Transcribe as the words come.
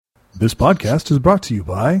This podcast is brought to you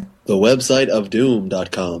by the website of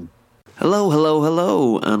Doom.com.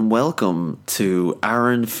 Hello, and welcome to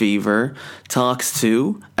Aaron Fever Talks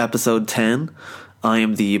 2, Episode 10. I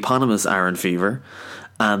am the eponymous Aaron Fever,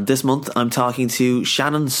 and this month I'm talking to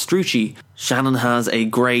Shannon Strucci. Shannon has a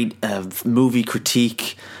great movie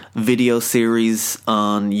critique video series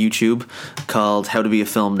on YouTube called How to Be a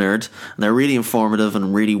Film Nerd, and they're really informative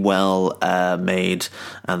and really well made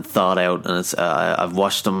and thought out, and I've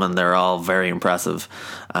watched them and they're all very impressive.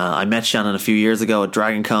 I met Shannon a few years ago at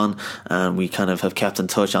DragonCon, and we kind of have kept in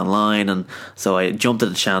touch online, and so I jumped at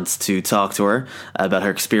the chance to talk to her about her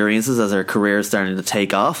experiences as her career is starting to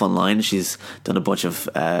take off online. She's done a bunch of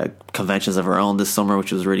conventions of her own this summer,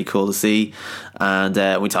 which was really cool to see, and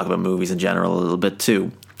we talk about movies in general a little bit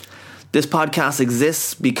too. This podcast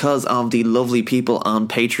exists because of the lovely people on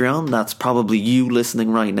Patreon. That's probably you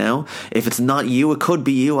listening right now. If it's not you, it could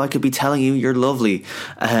be you. I could be telling you you're lovely.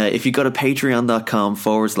 If you go to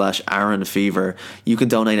patreon.com/Aaron Fever, you can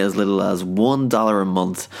donate as little as $1 a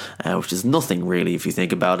month, which is nothing really if you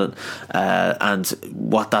think about it. And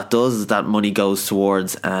what that does is that money goes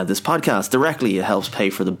towards this podcast directly. It helps pay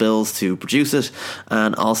for the bills to produce it,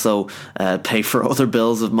 and also pay for other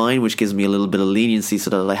bills of mine, which gives me a little bit of leniency so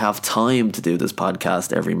that I have time to do this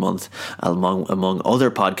podcast every month among other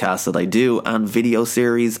podcasts that I do, and video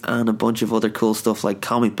series and a bunch of other cool stuff like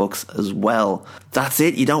comic books as well. That's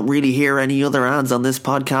it. You don't really hear any other ads on this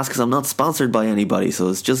podcast because I'm not sponsored by anybody, so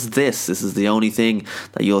it's just this is the only thing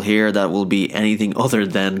that you'll hear that will be anything other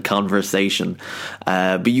than conversation.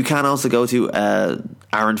 But you can also go to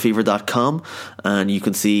aaronfever.com and you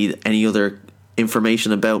can see any other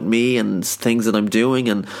information about me and things that I'm doing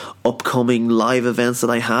and upcoming live events that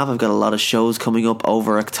I have. I've got a lot of shows coming up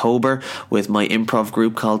over October with my improv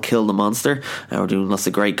group called Kill the Monster. We're doing lots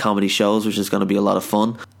of great comedy shows, which is going to be a lot of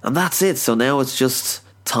fun. And that's it. So now it's just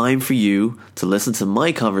time for you to listen to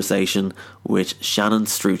my conversation with Shannon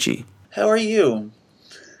Strucci. How are you?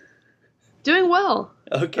 Doing well.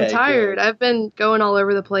 Okay. I'm tired. Good. I've been going all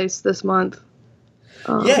over the place this month.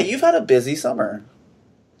 Yeah, you've had a busy summer.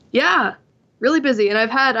 Yeah. Really busy, and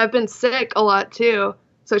I've been sick a lot too.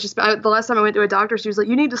 So it's just the last time I went to a doctor, she was like,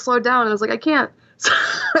 "You need to slow down," and I was like, "I can't."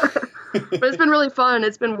 But it's been really fun.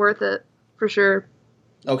 It's been worth it for sure.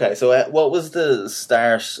 Okay, so what was the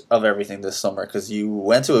start of everything this summer? Because you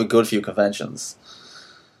went to a good few conventions.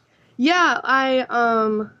 Yeah,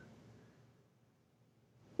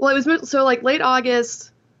 well, it was so like late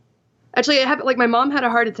August. Actually, it happened. Like my mom had a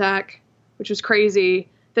heart attack, which was crazy.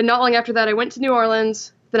 Then not long after that, I went to New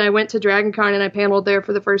Orleans. Then I went to DragonCon and I paneled there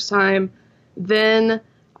for the first time. Then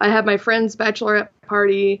I had my friend's bachelorette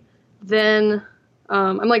party. Then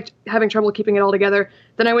I'm like having trouble keeping it all together.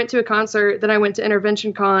 Then I went to a concert. Then I went to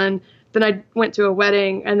Intervention Con. Then I went to a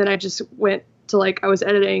wedding. And then I just went to I was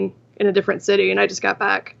editing in a different city and I just got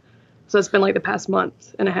back. So it's been like the past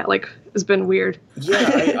month and it's been weird.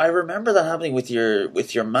 Yeah, I remember that happening with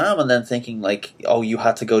your mom and then thinking oh, you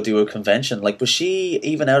had to go do a convention. Was she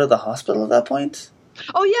even out of the hospital at that point?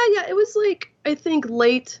 Oh, yeah. It was I think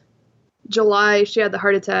late July, she had the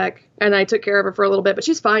heart attack, and I took care of her for a little bit, but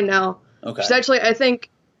she's fine now. Okay. She's actually, I think,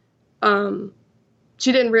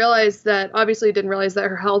 she didn't realize that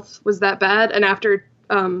her health was that bad, and after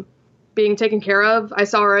being taken care of, I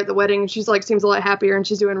saw her at the wedding, and she's seems a lot happier, and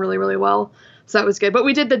she's doing really, really well, so that was good. But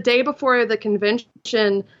we did the day before the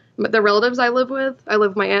convention, the relatives I live with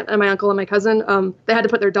my aunt and my uncle and my cousin, they had to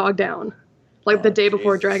put their dog down, the day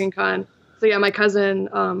before DragonCon. So yeah, my cousin,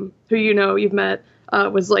 who you've met,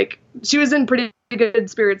 was she was in pretty good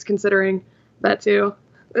spirits considering that too.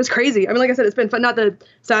 It was crazy. I mean, like I said, it's been fun. Not the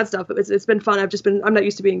sad stuff, but it's been fun. I'm not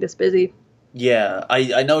used to being this busy. Yeah,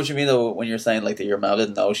 I know what you mean though when you're saying that your mom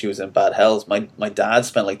didn't know she was in bad health. My dad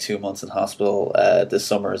spent 2 months in hospital this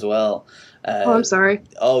summer as well. Oh, I'm sorry.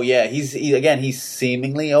 Oh yeah, he's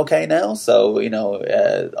seemingly okay now. So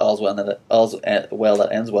all's well that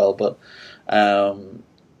ends well. But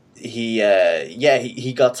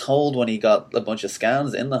he got told when he got a bunch of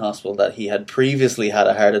scans in the hospital that he had previously had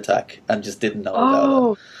a heart attack and just didn't know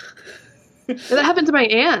about it. That happened to my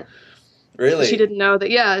aunt. Really? She didn't know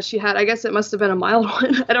that. Yeah, she had. I guess it must have been a mild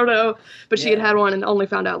one. I don't know, but she had one and only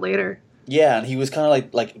found out later. Yeah, and he was kind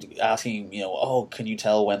of like asking, oh, can you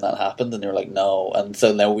tell when that happened? And they were like, no. And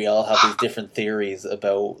so now we all have these different theories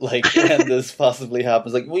about when this possibly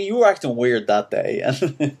happens. Well, you were acting weird that day.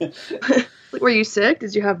 Were you sick?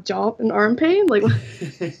 Did you have jaw and arm pain?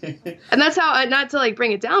 And that's how, not to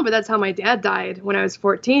bring it down, but that's how my dad died when I was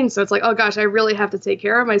 14. So it's oh gosh, I really have to take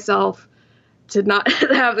care of myself to not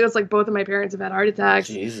have, it's both of my parents have had heart attacks.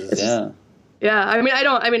 Jesus, yeah. Yeah,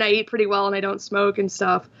 I eat pretty well and I don't smoke and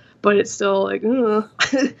stuff. but it's still like, ugh,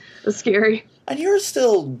 it's scary. And you're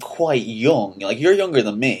still quite young. Like, you're younger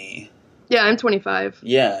than me. Yeah, I'm 25.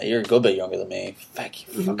 Yeah, you're a good bit younger than me. Fuck,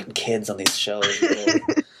 you fucking kids on these shows.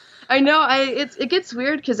 I know. It gets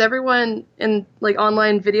weird because everyone in like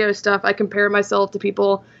online video stuff, I compare myself to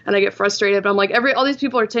people and I get frustrated. But I'm like, all these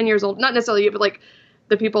people are 10 years old. Not necessarily you, but like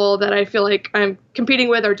the people that I feel like I'm competing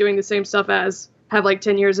with are doing the same stuff as have like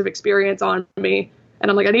 10 years of experience on me. And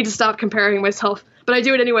I'm like, I need to stop comparing myself. But I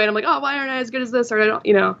do it anyway. And I'm like, oh, why aren't I as good as this? Or I don't,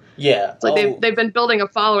 Yeah. It's like they've been building a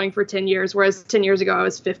following for 10 years, whereas 10 years ago I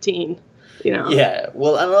was 15. Yeah,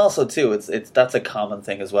 well, and also too, it's that's a common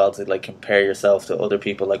thing as well, to like compare yourself to other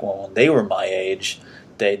people. Like when they were my age,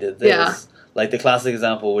 they did this. Yeah. Like the classic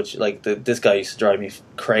example, which like this guy used to drive me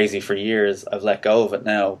crazy for years. I've let go of it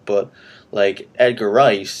now, but like Edgar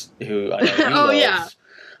Wright, who I know you love, yeah,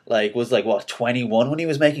 like was like what 21 when he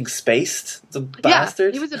was making Spaced. The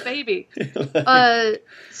bastard. Yeah, he was a baby.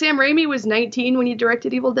 Sam Raimi was 19 when he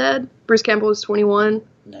directed Evil Dead. Bruce Campbell was 21.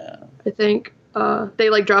 No, I think. They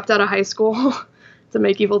like dropped out of high school to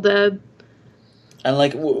make Evil Dead. And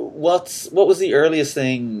like, what was the earliest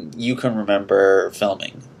thing you can remember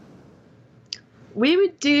filming? We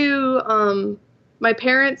would do. My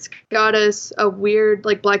parents got us a weird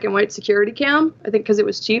like black and white security cam. I think because it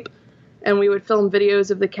was cheap, and we would film videos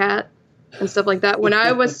of the cat and stuff like that. When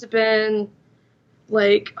I must have been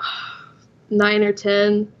like 9 or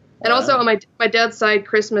 10, and also on my dad's side,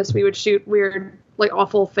 Christmas we would shoot weird, like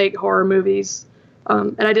awful fake horror movies,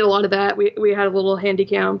 and I did a lot of that. We had a little handy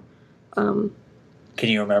cam. Can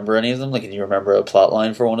you remember any of them? Like, can you remember a plot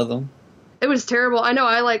line for one of them? It was terrible. I know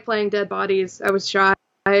I like playing dead bodies. I was shy.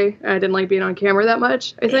 I didn't like being on camera that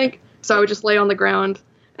much, I think. So I would just lay on the ground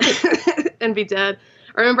and be dead.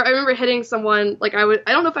 I remember hitting someone. Like I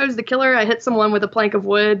don't know if I was the killer. I hit someone with a plank of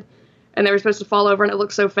wood, and they were supposed to fall over, and it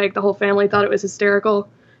looked so fake. The whole family thought it was hysterical.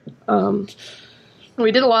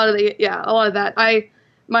 We did a lot of that.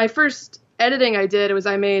 My first editing I did was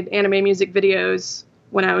I made anime music videos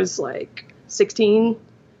when I was like 16.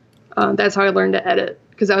 That's how I learned to edit,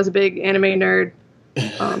 because I was a big anime nerd,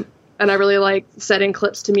 and I really like setting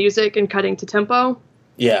clips to music and cutting to tempo.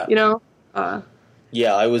 Yeah,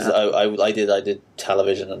 Yeah, I did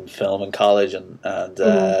television and film in college, and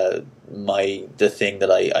the thing that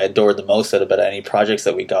I adored the most out about any projects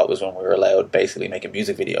that we got was when we were allowed basically make a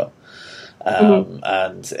music video.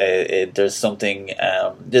 And there's something.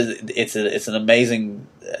 It's an amazing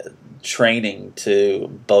training to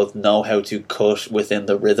both know how to cut within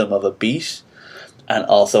the rhythm of a beat, and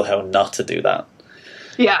also how not to do that.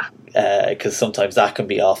 Yeah. Because sometimes that can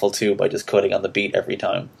be awful too, by just cutting on the beat every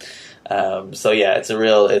time. So yeah,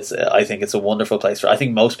 I think it's a wonderful place I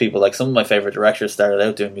think most people, like some of my favorite directors started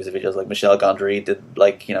out doing music videos, like Michel Gondry did,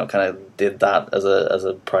 kind of did that as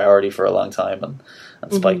a priority for a long time, and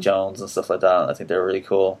Spike Jonze and stuff like that. I think they're really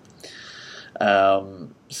cool.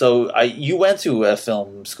 So you went to a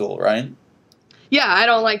film school, right? Yeah, I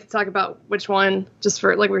don't like to talk about which one, just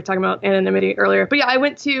for, like we were talking about anonymity earlier. But yeah,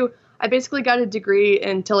 I basically got a degree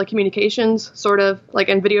in telecommunications, sort of, like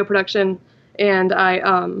in video production, and I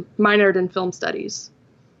minored in film studies.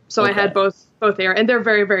 So okay. I had both there, and they're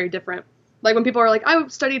very, very different. Like when people are like, I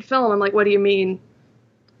studied film, I'm like, what do you mean?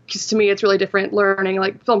 Because to me, it's really different learning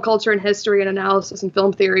like film culture and history and analysis and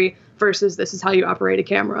film theory versus this is how you operate a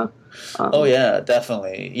camera. Oh yeah,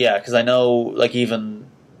 definitely. Yeah, because I know, like, even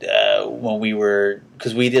when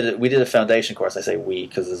because we did a foundation course. I say we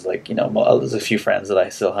because there's there's a few friends that I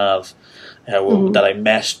still have that I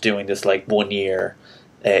met doing this like 1 year.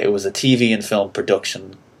 It was a TV and film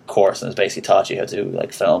production course, and it basically taught you how to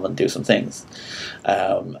like film and do some things.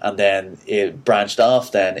 And then it branched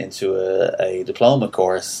off then into a diploma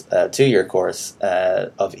course, a 2-year course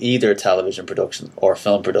of either television production or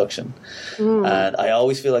film production. And I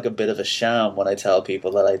always feel like a bit of a sham when I tell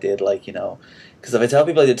people that I did because if I tell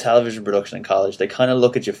people I did television production in college, they kind of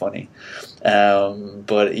look at you funny.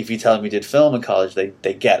 But if you tell them you did film in college,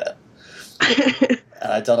 they get it.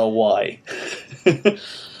 And I don't know why.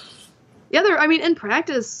 Yeah, in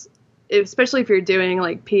practice, especially if you're doing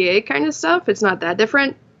like PA kind of stuff, it's not that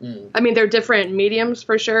different. They're different mediums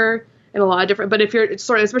for sure, and a lot of different. But if you're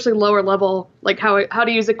sort of, especially lower level, like how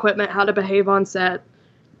to use equipment, how to behave on set,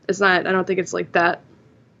 it's not. I don't think it's like that.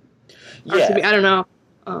 Yeah, I don't know.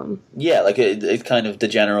 Yeah, like it's kind of the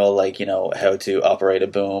general, how to operate a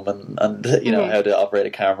boom and how to operate a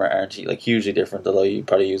camera aren't hugely different, although you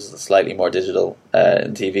probably use slightly more digital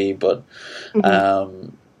in TV. But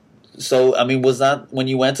so was that when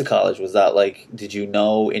you went to college? Was that did you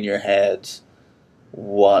know in your head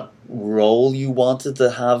what role you wanted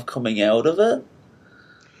to have coming out of it?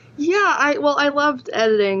 Yeah, I loved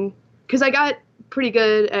editing because I got pretty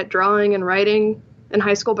good at drawing and writing in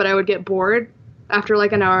high school, but I would get bored after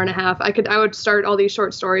like an hour and a half. I would start all these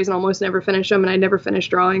short stories and almost never finish them, and I never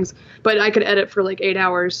finished drawings, but I could edit for like 8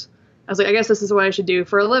 hours. I was like, I guess this is what I should do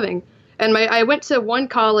for a living. And I went to one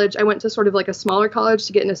college. I went to sort of like a smaller college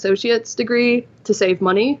to get an associate's degree to save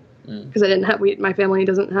money, because I didn't have, my family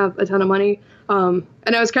doesn't have a ton of money. And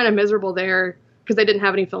I was kind of miserable there because they didn't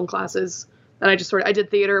have any film classes. And I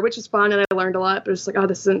did theater, which is fun, and I learned a lot, but it's like, oh,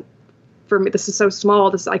 this isn't for me. This is so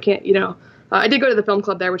small. I can't, I did go to the film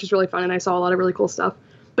club there, which is really fun, and I saw a lot of really cool stuff.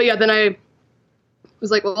 But yeah, then I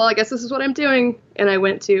was like, well, I guess this is what I'm doing. And I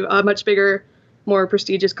went to a much bigger, more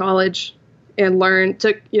prestigious college and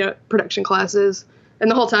took production classes.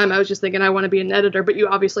 And the whole time I was just thinking, I want to be an editor, but you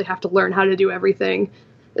obviously have to learn how to do everything.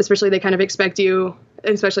 Especially they kind of expect you,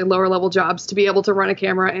 especially lower level jobs, to be able to run a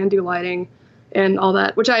camera and do lighting and all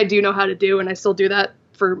that, which I do know how to do. And I still do that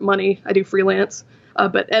for money. I do freelance,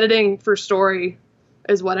 but editing for story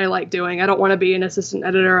is what I like doing. I don't want to be an assistant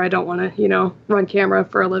editor. I don't want to, run camera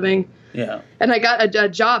for a living. Yeah. And I got a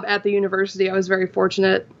job at the university. I was very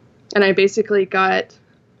fortunate. And I basically got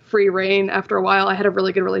free reign after a while. I had a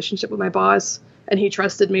really good relationship with my boss, and he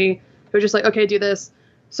trusted me. He was just like, okay, do this.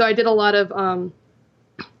 So I did a lot of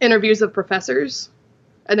interviews of professors.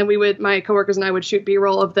 And then my coworkers and I would shoot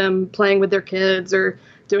B-roll of them playing with their kids or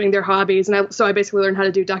doing their hobbies. And so I basically learned how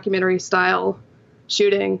to do documentary style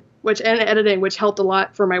shooting, and editing, which helped a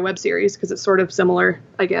lot for my web series because it's sort of similar,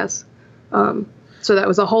 I guess. So that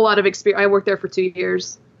was a whole lot of experience. I worked there for 2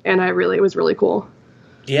 years, and it was really cool.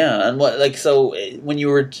 Yeah, and when you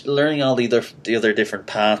were learning all the other different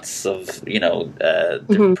paths of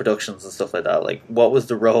different productions and stuff like that, like what was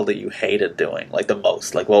the role that you hated doing like the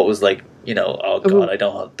most? Like what was like oh god, I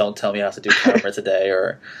don't tell me I have to do camera today,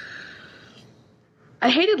 or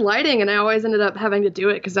I hated lighting, and I always ended up having to do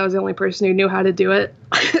it because I was the only person who knew how to do it.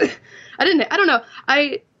 I don't know.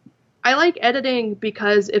 I like editing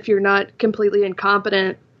because if you're not completely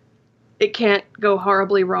incompetent, it can't go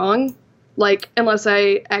horribly wrong. Like, unless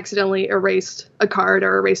I accidentally erased a card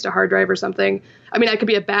or erased a hard drive or something. I mean, I could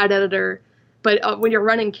be a bad editor, but when you're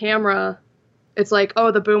running camera, it's like,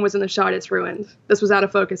 oh, the boom was in the shot, it's ruined. This was out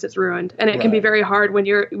of focus, it's ruined. And it can be very hard when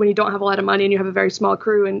you don't have a lot of money and you have a very small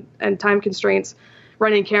crew and time constraints.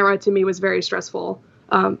 Running camera to me was very stressful.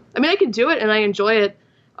 I mean, I can do it and I enjoy it,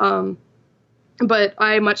 but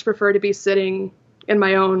I much prefer to be sitting in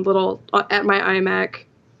my own at my iMac,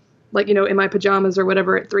 like, in my pajamas or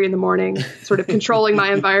whatever at 3 a.m, sort of controlling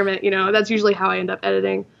my environment. That's usually how I end up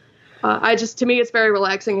editing. To me, it's very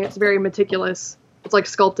relaxing. It's very meticulous. It's like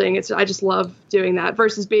sculpting. I just love doing that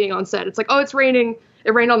versus being on set. It's like, oh, it's raining.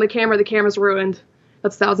 It rained on the camera. The camera's ruined.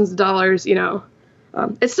 That's thousands of dollars,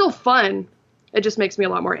 It's still fun. It just makes me a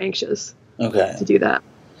lot more anxious to do that.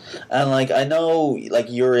 And I know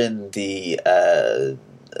you're in the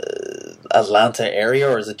Atlanta area,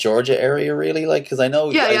 or is it Georgia area really? Because I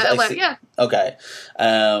know Atlanta, yeah. Okay.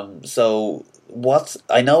 So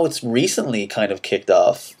I know it's recently kind of kicked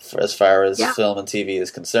off as far as film and TV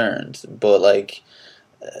is concerned, but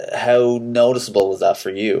how noticeable was that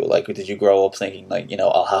for you? Did you grow up thinking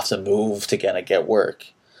I'll have to move to get work?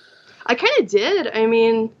 I kind of did. I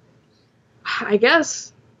mean, I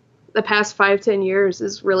guess the past 5-10 years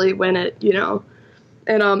is really when it,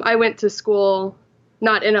 and I went to school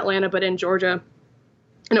not in Atlanta, but in Georgia.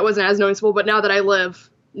 And it wasn't as noticeable. But now that I live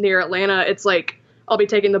near Atlanta, it's like I'll be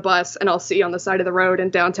taking the bus and I'll see on the side of the road in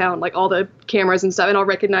downtown, all the cameras and stuff. And I'll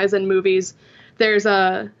recognize in movies. There's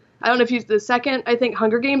I don't know if the second, I think,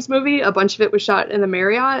 Hunger Games movie, a bunch of it was shot in the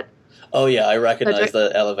Marriott. Oh, yeah, I recognize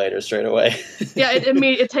the elevator straight away. Yeah,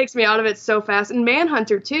 it takes me out of it so fast. And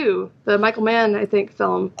Manhunter, too, the Michael Mann, I think,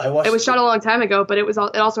 film. It was shot a long time ago, but it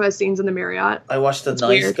also has scenes in the Marriott. I watched The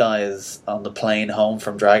Nice Guys on the plane home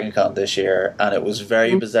from DragonCon this year, and it was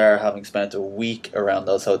very bizarre having spent a week around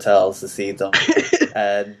those hotels to see them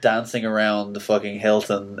dancing around the fucking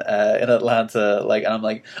Hilton in Atlanta. And I'm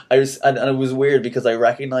like, and it was weird because I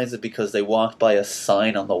recognized it because they walked by a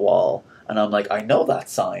sign on the wall. And I'm like, I know that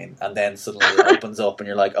sign. And then suddenly it opens up and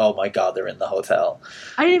you're like, oh my God, they're in the hotel.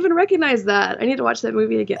 I didn't even recognize that. I need to watch that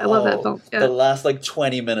movie again. I love that film. Yeah. The last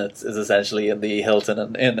 20 minutes is essentially in the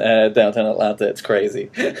Hilton in downtown Atlanta. It's crazy.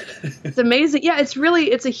 It's amazing. Yeah,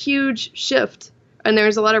 it's a huge shift. And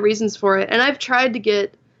there's a lot of reasons for it. And I've tried to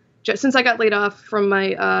since I got laid off from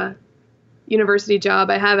my university job,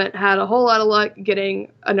 I haven't had a whole lot of luck getting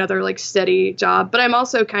another steady job. But I'm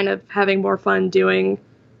also kind of having more fun doing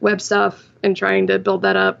web stuff and trying to build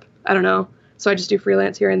that up. I don't know. So I just do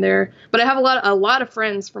freelance here and there. But I have a lot of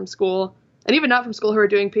friends from school, and even not from school, who are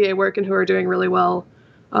doing PA work and who are doing really well,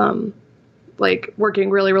 working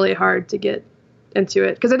really, really hard to get into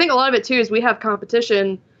it. Because I think a lot of it too is we have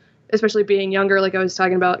competition, especially being younger, like I was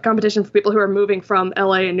talking about, competition for people who are moving from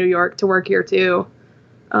LA and New York to work here too,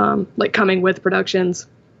 like coming with productions.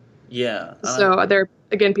 Yeah. So they're,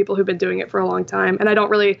 again, people who've been doing it for a long time. And I don't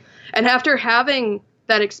really, and after having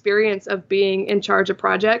that experience of being in charge of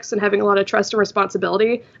projects and having a lot of trust and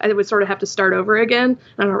responsibility, I would sort of have to start over again.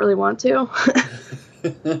 I don't really want to,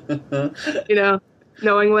 you know,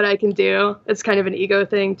 knowing what I can do. It's kind of an ego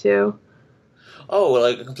thing too. Oh, well,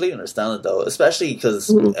 I completely understand it, though, especially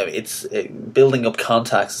because building up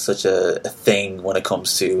contacts is such a thing when it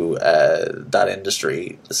comes to that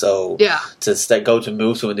industry. So to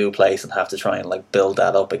move to a new place and have to try and like build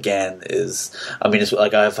that up again is, I mean, it's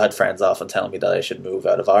like I've had friends often telling me that I should move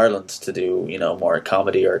out of Ireland to do, you know, more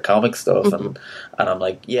comedy or comic stuff, and I'm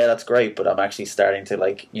like, yeah, that's great, but I'm actually starting to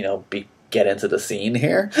like, you know, get into the scene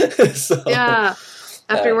here. So, yeah,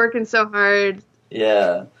 after working so hard.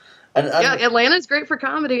 Yeah. And Atlanta's great for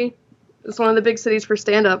comedy. It's one of the big cities for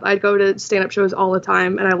stand-up. I go to stand-up shows all the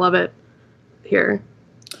time, and I love it here.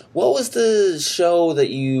 What was the show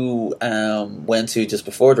that you went to just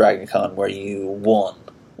before Dragon Con where you won?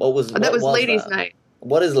 That was Ladies' Night.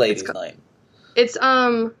 What is Ladies' Night? It's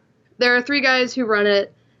there are 3 guys who run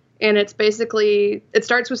it, and it's basically, it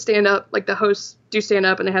starts with stand-up, like the hosts do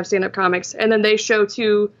stand-up and they have stand-up comics, and then they show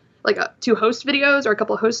 2 host videos or a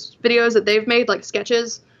couple of host videos that they've made, like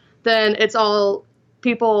sketches. Then it's all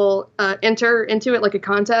people enter into it like a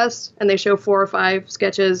contest, and they show 4 or 5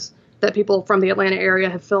 sketches that people from the Atlanta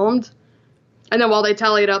area have filmed. And then while they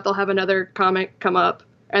tally it up, they'll have another comic come up,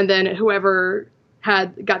 and then whoever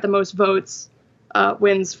got the most votes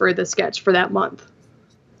wins for the sketch for that month.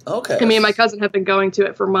 Okay. And me and my cousin have been going to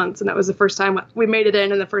it for months, and that was the first time we made it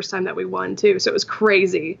in, and the first time that we won too. So it was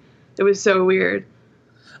crazy. It was so weird.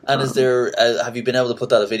 And is there? Have you been able to put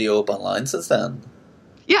that video up online since then?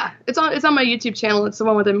 Yeah, it's on my YouTube channel. It's the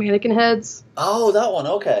one with the mannequin heads. Oh, that one.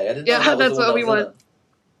 Okay, I didn't know that was that's the one what we want.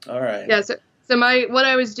 All right. Yeah. So what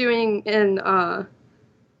I was doing in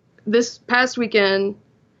this past weekend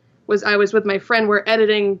was I was with my friend. We're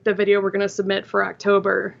editing the video we're going to submit for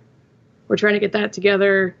October. We're trying to get that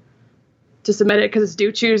together to submit it because it's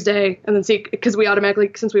due Tuesday, and then because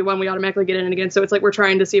since we won, we automatically get in again. So it's like we're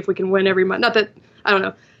trying to see if we can win every month. Not that, I don't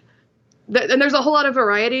know. And there's a whole lot of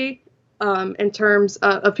variety. In terms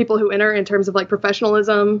of people who enter, in terms of like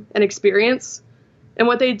professionalism and experience and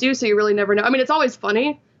what they do. So you really never know. I mean, it's always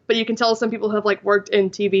funny, but you can tell some people have like worked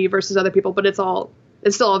in TV versus other people, but it's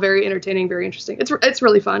still all very entertaining, very interesting. It's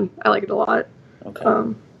really fun. I like it a lot.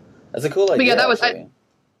 Okay. That's a cool idea. But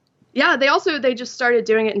yeah, they just started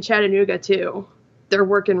doing it in Chattanooga too. They're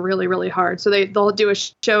working really, really hard. So they'll do a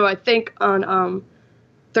show, I think on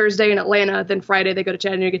Thursday in Atlanta, then Friday they go to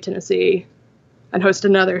Chattanooga, Tennessee, and host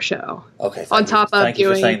another show. Okay. Thank you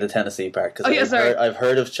for saying the Tennessee part, because I've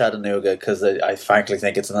heard of Chattanooga because I frankly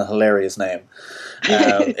think it's a hilarious name.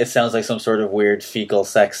 It sounds like some sort of weird fecal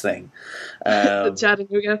sex thing. The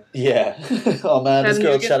Chattanooga. Yeah. Oh man, this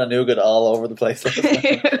girl Chattanooga all over the place.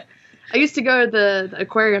 I used to go to the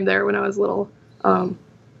aquarium there when I was little.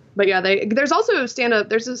 But yeah, there's also stand-up.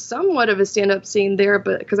 There's somewhat of a stand-up scene there,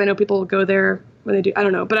 but because I know people go there when they do. I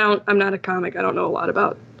don't know, but I'm not a comic. I don't know a lot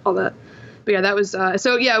about all that. But yeah, that was,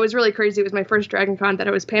 it was really crazy. It was my first Dragon Con that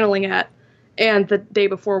I was paneling at, and the day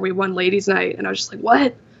before we won Ladies' Night, and I was just like,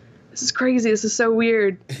 what? This is crazy. This is so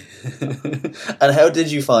weird. And how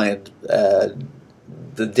did you find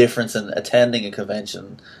the difference in attending a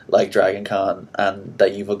convention like Dragon Con, and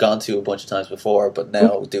that you've gone to a bunch of times before, but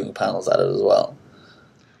now doing panels at it as well?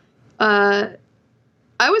 I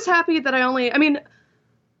was happy that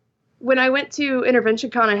when I went to Intervention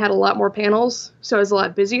Con, I had a lot more panels, so I was a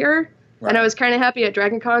lot busier. Right. And I was kind of happy at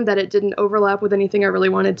Dragon Con that it didn't overlap with anything I really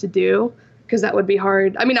wanted to do, because that would be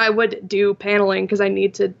hard. I mean, I would do paneling because I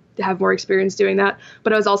need to have more experience doing that.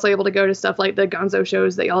 But I was also able to go to stuff like the Gonzo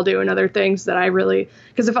shows that y'all do and other things that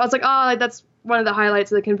because if I was like, that's one of the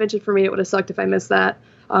highlights of the convention for me, it would have sucked if I missed that.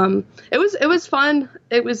 It was fun.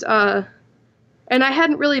 It was, and I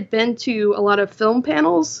hadn't really been to a lot of film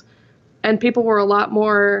panels, and people were a lot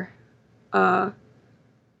more,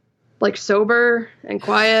 like sober and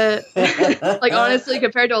quiet, like honestly,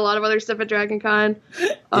 compared to a lot of other stuff at Dragon Con.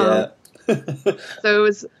 Yeah. So it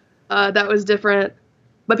was, that was different,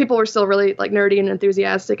 but people were still really like nerdy and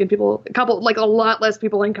enthusiastic, and a lot less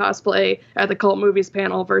people in cosplay at the Cult Movies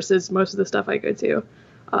panel versus most of the stuff I go to.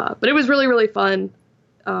 But it was really, really fun.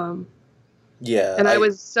 Yeah. And I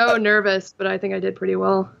was so nervous, but I think I did pretty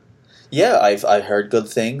well. Yeah, I heard good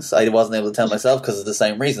things. I wasn't able to tell myself because of the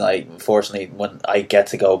same reason. Unfortunately, when I get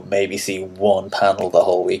to go maybe see one panel the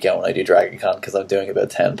whole weekend when I do Dragon Con, because I'm doing about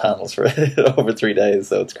 10 panels for over 3 days,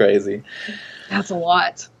 so it's crazy. That's a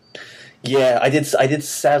lot. Yeah, I did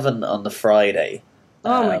 7 on the Friday.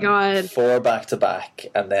 Oh my god. 4 back to back,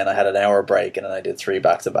 and then I had an hour break, and then I did 3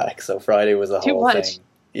 back to back. So Friday was a Too whole much. thing.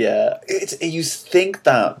 Yeah, you think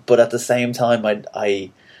that, but at the same time,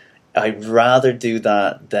 I'd rather do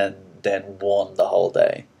that than one the whole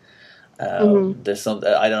day. There's some,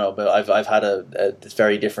 I don't know, but I've had a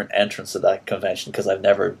very different entrance to that convention because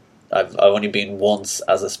I've only been once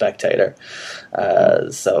as a spectator.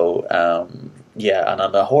 Yeah, and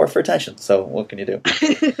I'm a whore for attention. So what can you do?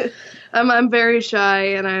 I'm very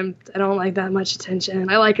shy, and I don't like that much attention.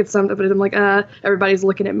 I like it sometimes, but I'm like, everybody's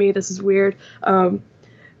looking at me. This is weird.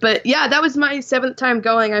 But yeah, that was my 7th time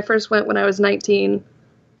going. I first went when I was 19.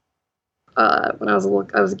 When I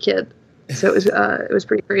was a kid, so it was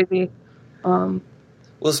pretty crazy.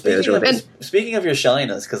 Well, speaking of your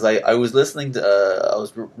shyness, because I was listening to, I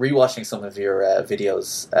was rewatching some of your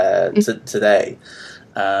videos today,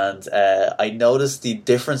 and I noticed the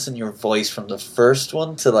difference in your voice from the first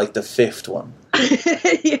one to like the 5th one.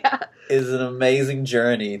 Yeah, is an amazing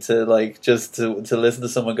journey to like just to listen to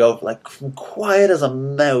someone go like quiet as a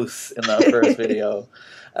mouse in that first video.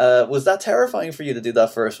 Was that terrifying for you to do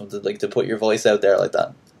that first one, to put your voice out there like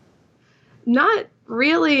that? Not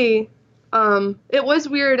really. It was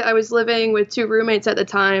weird. I was living with 2 roommates at the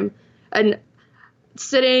time, and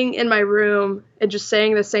sitting in my room and just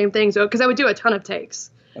saying the same things, because I would do a ton of takes.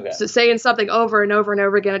 Okay. So saying something over and over and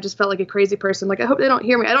over again, I just felt like a crazy person. Like, I hope they don't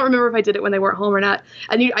hear me. I don't remember if I did it when they weren't home or not.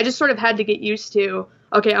 And I just sort of had to get used to,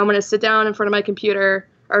 okay, I'm going to sit down in front of my computer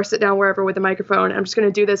or sit down wherever with a microphone. I'm just going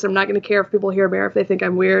to do this. I'm not going to care if people hear me or if they think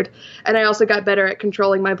I'm weird. And I also got better at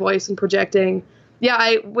controlling my voice and projecting.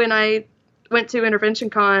 Yeah, when I went to Intervention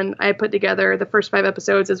Con, I put together the first 5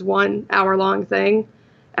 episodes as 1 hour-long thing.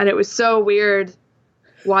 And it was so weird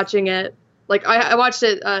watching it. Like, I watched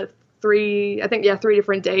it 3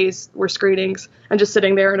 different days were screenings, and just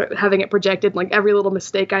sitting there and having it projected, like every little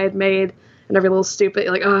mistake I had made and every little stupid,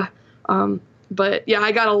 but yeah,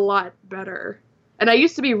 I got a lot better. And I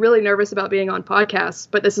used to be really nervous about being on podcasts,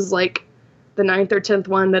 but this is like the 9th or 10th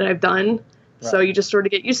one that I've done. Right. So you just sort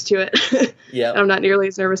of get used to it. Yeah. I'm not nearly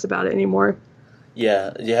as nervous about it anymore.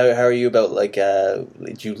 Yeah. How are you about, like, do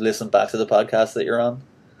you listen back to the podcasts that you're on?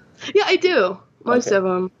 Yeah, I do. Most of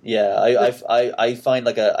them. Yeah, I find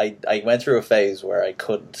like I went through a phase where I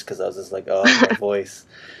couldn't, because I was just like, oh, my voice.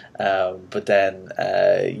 But then,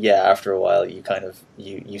 after a while, you kind of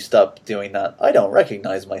you stop doing that I don't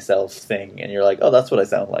recognize myself thing, and you're like, oh, that's what I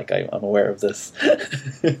sound like. I'm aware of this.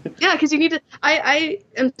 Yeah, because you need to. I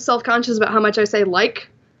am self-conscious about how much I say like,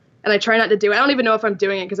 and I try not to do it. I don't even know if I'm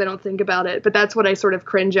doing it because I don't think about it. But that's what I sort of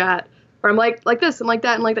cringe at, where I'm like this and like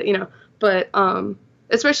that and like that, you know. But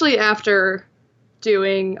especially after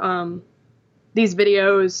doing these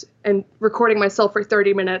videos and recording myself for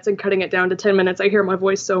 30 minutes and cutting it down to 10 minutes, I hear my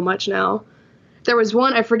voice so much now. There was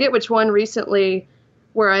one, I forget which one recently,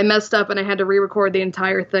 where I messed up and I had to re-record the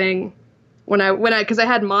entire thing because I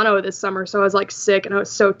had mono this summer, so I was like sick and I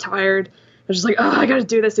was so tired. I was just like, oh, I gotta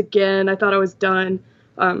do this again. I thought I was done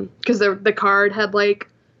because the card had like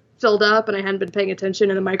filled up and I hadn't been paying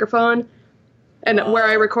attention in the microphone, and where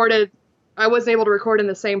I recorded, I wasn't able to record in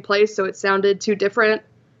the same place, so it sounded too different.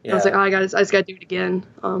 Yeah. I was like, oh, I just gotta do it again.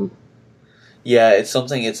 Yeah, it's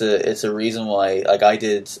something. It's a reason why. Like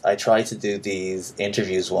I tried to do these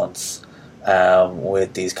interviews once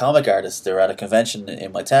with these comic artists. They were at a convention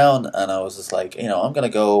in my town, and I was just like, I'm gonna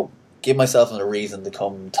go give myself a reason to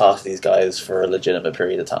come talk to these guys for a legitimate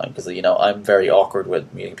period of time, because I'm very awkward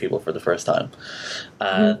with meeting people for the first time.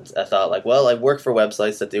 And I thought, like, well, I work for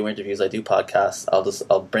websites that do interviews, I do podcasts.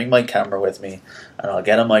 I'll bring my camera with me, and I'll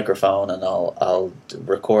get a microphone, and I'll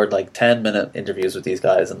record like 10-minute interviews with these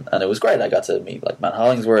guys, and it was great. I got to meet like Matt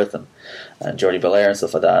Hollingsworth and Jordy Belair and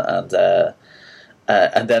stuff like that,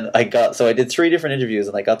 and then I did 3 different interviews,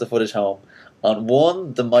 and I got the footage home. On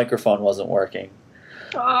one, the microphone wasn't working.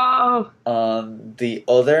 Oh. On the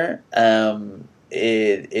other,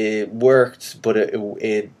 it worked, but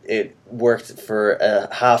it worked for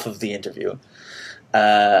half of the interview,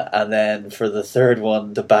 and then for the third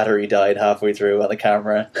one, the battery died halfway through on the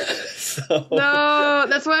camera. So. No,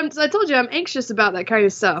 that's why I told you I'm anxious about that kind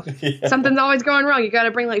of stuff. Yeah. Something's always going wrong. You got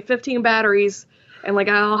to bring like 15 batteries, and like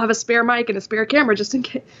I'll have a spare mic and a spare camera just in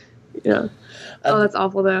case. Yeah. Oh, that's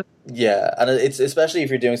awful though. Yeah, and it's especially if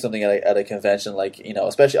you're doing something at a convention, like,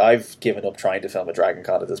 especially I've given up trying to film a Dragon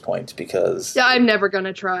Con at this point because... Yeah, I'm never going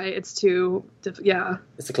to try. It's too...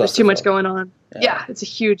 There's too much going on. Yeah, it's a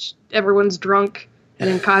huge... Everyone's drunk and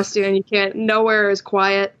in costume, and you can't... Nowhere is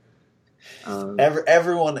quiet.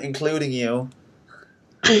 Everyone, including you.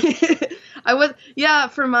 I was... Yeah,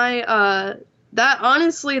 for my that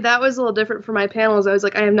honestly, that was a little different for my panels. I was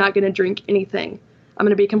like, I am not going to drink anything. I'm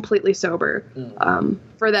going to be completely sober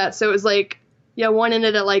for that. So it was like, yeah, one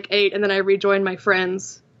ended at like 8, and then I rejoined my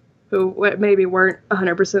friends who maybe weren't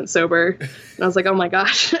 100% sober. And I was like, oh my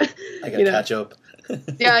gosh. I gotta catch up.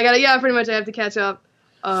 Pretty much I have to catch up.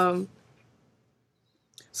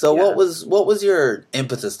 So what was your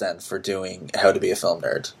impetus then for doing How to Be a Film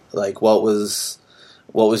Nerd? Like, what was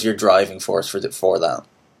your driving force for that?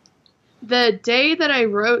 The day that I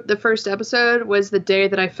wrote the first episode was the day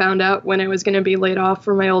that I found out when I was going to be laid off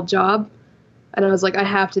from my old job. And I was like, I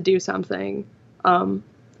have to do something.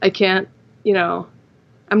 I can't,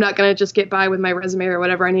 I'm not going to just get by with my resume or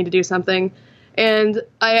whatever. I need to do something. And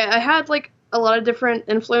I had like a lot of different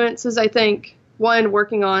influences, I think. One,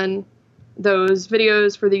 working on those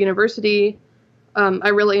videos for the university. I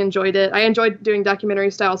really enjoyed it. I enjoyed doing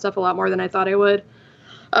documentary style stuff a lot more than I thought I would.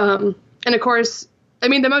 And of course, I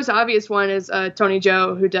mean, the most obvious one is Tony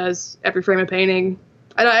Joe, who does Every Frame of Painting.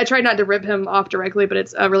 I tried not to rip him off directly, but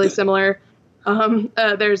it's really similar.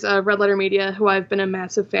 There's Red Letter Media, who I've been a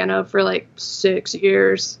massive fan of for like 6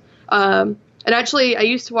 years. And actually, I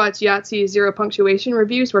used to watch Yahtzee's Zero Punctuation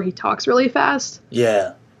reviews where he talks really fast.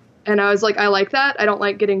 Yeah. And I was like, I like that. I don't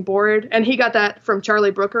like getting bored. And he got that from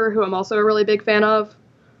Charlie Brooker, who I'm also a really big fan of.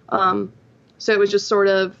 So it was just sort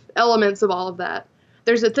of elements of all of that.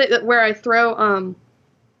 There's a thing where I throw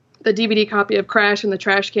the DVD copy of Crash in the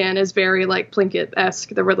trash can is very like Plinkett-esque,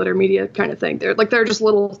 the Red Letter Media kind of thing. They're just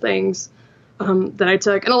little things that I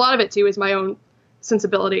took. And a lot of it, too, is my own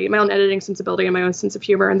sensibility, my own editing sensibility and my own sense of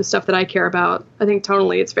humor and the stuff that I care about. I think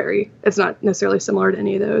tonally it's not necessarily similar to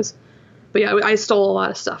any of those. But yeah, I stole a lot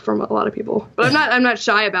of stuff from a lot of people. But I'm not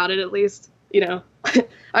shy about it, at least.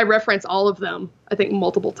 I reference all of them, I think,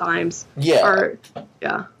 multiple times. Yeah.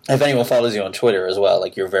 Yeah. If anyone follows you on Twitter as well,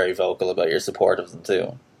 like, you're very vocal about your support of them,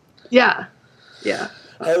 too. Yeah. Yeah.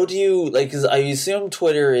 How do you, like, 'cause I assume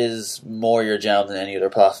Twitter is more your jam than any other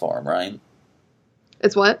platform, right?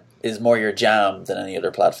 It's what? Is more your jam than any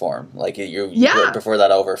other platform. Like, you Yeah. prefer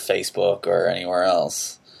that over Facebook or anywhere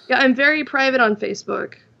else. Yeah, I'm very private on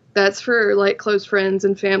Facebook. That's for like close friends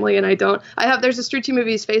and family, and there's a Street 2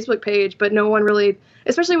 Movies Facebook page, but no one really,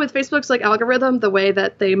 especially with Facebook's like algorithm, the way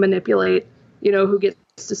that they manipulate, who gets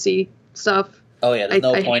to see stuff. Oh yeah, there's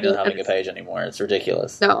no point in having a page anymore. It's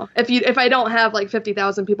ridiculous. No, if I don't have like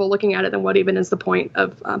 50,000 people looking at it, then what even is the point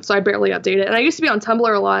of? So I barely update it, and I used to be on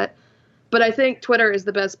Tumblr a lot, but I think Twitter is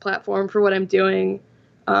the best platform for what I'm doing,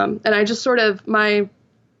 and I just sort of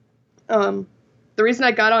the reason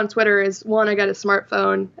I got on Twitter is, one, I got a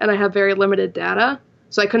smartphone and I have very limited data,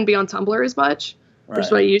 so I couldn't be on Tumblr as much, which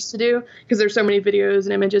is what I used to do, because there's so many videos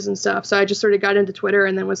and images and stuff. So I just sort of got into Twitter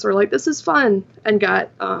and then was sort of like, this is fun, and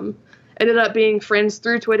ended up being friends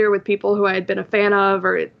through Twitter with people who I had been a fan of,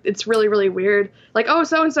 or it's really, really weird. Like, oh,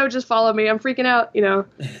 so-and-so just followed me. I'm freaking out,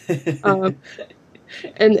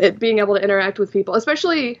 and it being able to interact with people,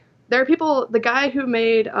 especially there are people, the guy who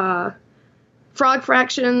made Frog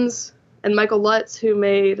Fractions, and Michael Lutz, who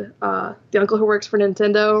made The Uncle Who Works for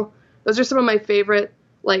Nintendo. Those are some of my favorite,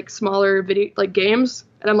 like, smaller video, like, games.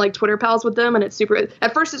 And I'm, like, Twitter pals with them, and it's super...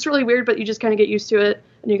 At first, it's really weird, but you just kind of get used to it,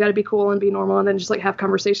 and you got to be cool and be normal, and then just, like, have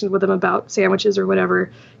conversations with them about sandwiches or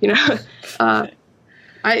whatever,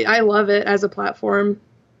 I love it as a platform,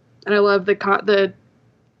 and I love the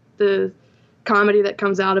comedy that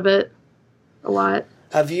comes out of it a lot.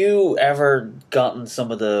 Have you ever gotten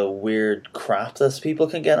some of the weird crap that people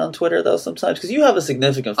can get on Twitter though sometimes? Because you have a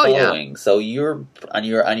significant following, so you're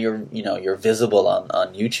visible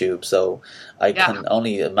on YouTube. So I can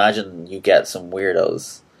only imagine you get some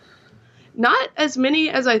weirdos. Not as many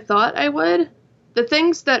as I thought I would. The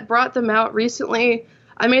things that brought them out recently,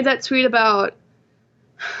 I made that tweet about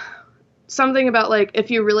something about, like,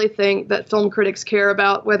 if you really think that film critics care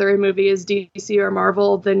about whether a movie is DC or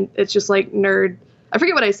Marvel, then it's just like nerd. I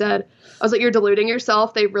forget what I said. I was like, you're deluding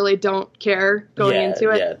yourself. They really don't care going into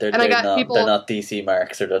it. Yeah, they're not DC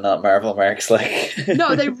marks or they're not Marvel marks. Like,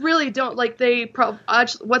 no, they really don't. Like,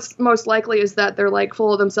 what's most likely is that they're like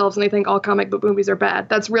full of themselves and they think all comic book movies are bad.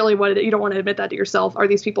 That's really what it is. You don't want to admit that to yourself. Are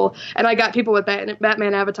these people? And I got people with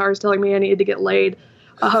Batman avatars telling me I needed to get laid.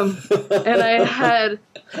 And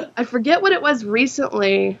I forget what it was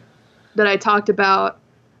recently that I talked about,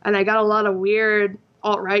 and I got a lot of weird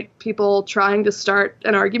alt-right people trying to start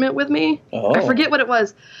an argument with me. Oh. I forget what it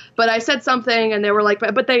was, but I said something and they were like,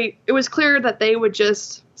 but it was clear that they would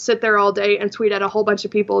just sit there all day and tweet at a whole bunch of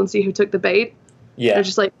people and see who took the bait. Yeah. And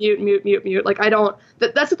just like mute. Like,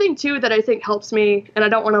 that's the thing too that I think helps me, and I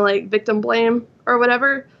don't want to like victim blame or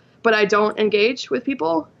whatever, but I don't engage with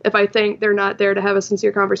people. If I think they're not there to have a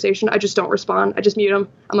sincere conversation, I just don't respond. I just mute them.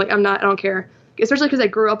 I'm like, I don't care. especially because I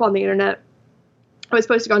grew up on the internet. I was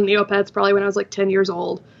supposed to go on Neopets probably when I was like 10 years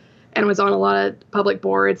old, and was on a lot of public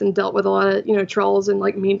boards and dealt with a lot of, you know, trolls and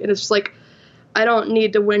like and it's just like, I don't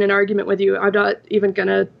need to win an argument with you. I'm not even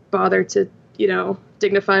gonna bother to, you know,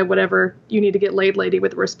 dignify whatever you need to get laid, lady,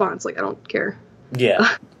 with a response. Like, I don't care.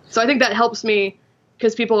 Yeah. So I think that helps me,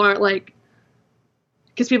 because people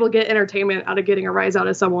get entertainment out of getting a rise out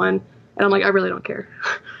of someone, and I'm like, I really don't care.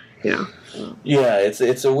 You know. Yeah,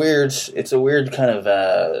 it's a weird kind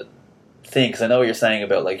of thing, because I know what you're saying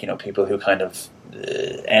about, like, you know, people who kind of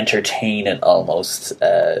entertain it almost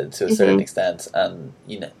to a certain extent, and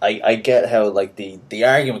you know, I get how, like, the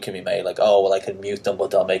argument can be made, like, oh well, I can mute them,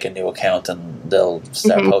 but they'll make a new account and they'll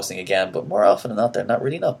start posting again. But more often than not, they're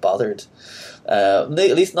not bothered. At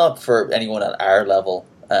least not for anyone at our level.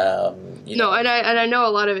 You know. And I know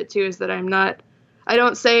a lot of it too is that I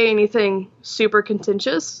don't say anything super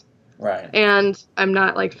contentious, right? And I'm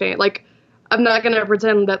not like I'm not gonna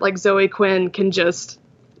pretend that like Zoe Quinn can just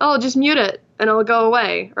mute it and it'll go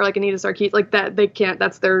away, or like Anita Sarkeesian, like that. They can't.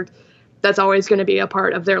 That's always going to be a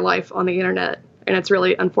part of their life on the internet, and it's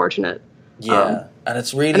really unfortunate. Yeah, and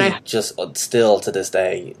it's really just still to this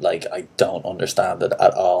day, like, I don't understand it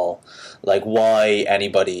at all. Like, why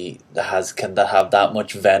anybody can have that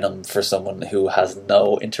much venom for someone who has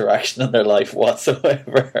no interaction in their life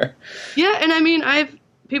whatsoever. Yeah, and I mean,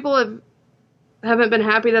 people haven't been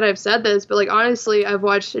happy that I've said this, but like, honestly, I've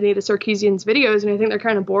watched Anita Sarkeesian's videos and I think they're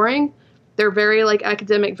kind of boring. They're very like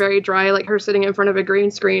academic, very dry, like her sitting in front of a green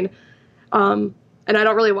screen. And I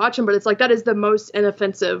don't really watch them, but it's like, that is the most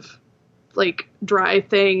inoffensive, like, dry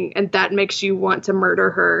thing, and that makes you want to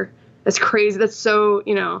murder her. That's crazy. That's so,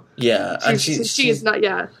 you know. Yeah, and she's not.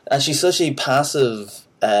 Yeah, and she's such a passive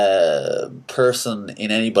person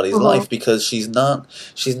in anybody's life, because she's not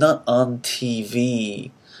on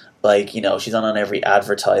TV. Like, you know, she's not on every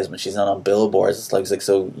advertisement. She's not on billboards. It's like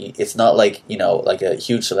so. It's not like, you know, like a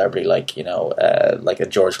huge celebrity, like, you know, like a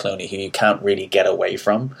George Clooney, who you can't really get away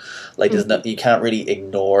from. Like, you can't really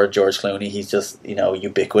ignore George Clooney. He's just, you know,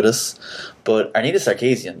 ubiquitous. But Anita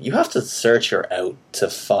Sarkeesian, you have to search her out to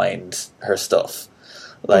find her stuff.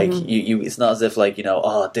 Like, you, it's not as if, like, you know,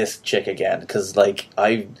 oh, this chick again. Because, like,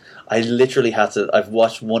 I literally had to. I've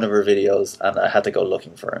watched one of her videos and I had to go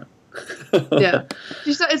looking for her. Yeah,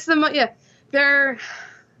 it's they're,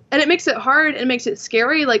 and it makes it hard. It makes it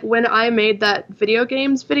scary. Like, when I made that video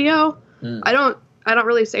games video, I don't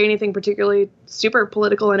really say anything particularly super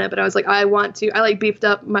political in it, but I was like, I like beefed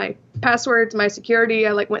up my passwords, my security.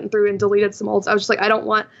 I like went through and deleted some olds. I was just like, I don't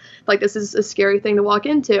want, like, this is a scary thing to walk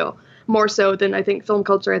into, more so than I think film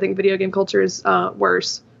culture. I think video game culture is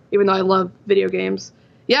worse, even though I love video games.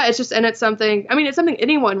 Yeah, it's just, and it's something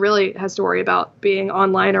anyone really has to worry about, being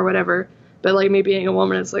online or whatever. But like, me being a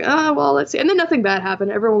woman, it's like, well, let's see. And then nothing bad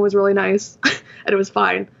happened. Everyone was really nice, and it was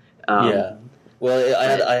fine. Yeah.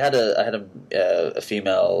 Well, I had a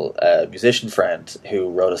female musician friend who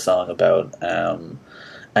wrote a song about an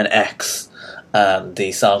ex, and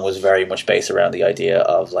the song was very much based around the idea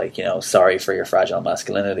of, like, you know, sorry for your fragile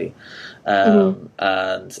masculinity.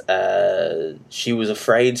 And she was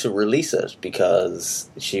afraid to release it because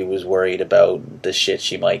she was worried about the shit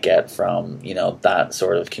she might get from, you know, that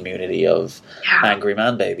sort of community of angry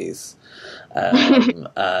man babies. And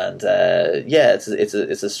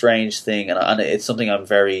it's a strange thing, and it's something I'm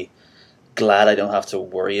very glad I don't have to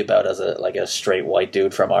worry about as a straight white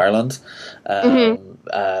dude from Ireland. And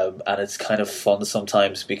it's kind of fun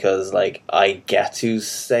sometimes because, like, I get to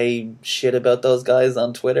say shit about those guys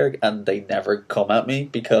on Twitter and they never come at me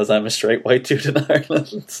because I'm a straight white dude in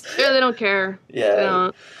Ireland. Yeah, they don't care.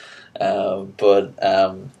 Yeah.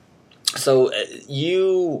 So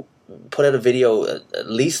you put out a video at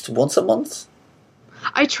least once a month?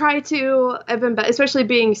 I try to. I've been, especially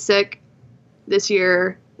being sick this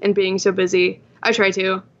year and being so busy, I try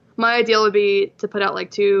to. My ideal would be to put out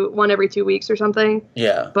like one every 2 weeks or something.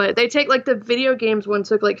 Yeah. But they take, like, the video games one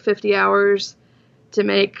took like 50 hours to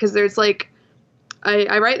make, because there's like,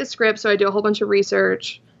 I write the script, so I do a whole bunch of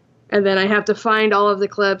research, and then I have to find all of the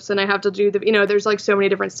clips, and I have to do there's like so many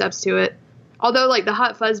different steps to it. Although, like, the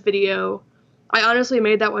Hot Fuzz video, I honestly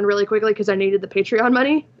made that one really quickly because I needed the Patreon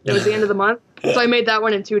money. It was the end of the month. So I made that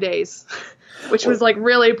one in 2 days, which was like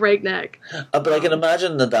really breakneck. But I can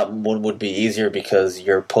imagine that one would be easier because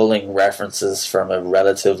you're pulling references from a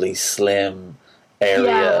relatively slim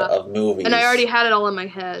area of movies. And I already had it all in my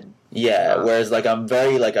head. Yeah, whereas, like, I'm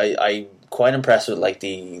very, like, I'm quite impressed with, like,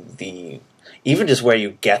 the even just where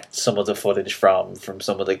you get some of the footage from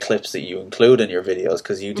some of the clips that you include in your videos,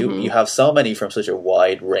 because you have so many from such a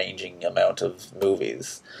wide-ranging amount of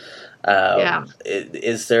movies.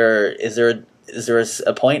 Is there is there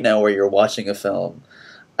a point now where you're watching a film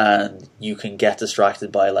and you can get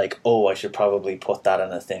distracted by like, oh, I should probably put that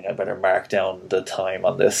in a thing. I better mark down the time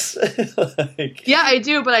on this. Like, yeah, I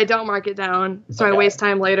do, but I don't mark it down. So okay. I waste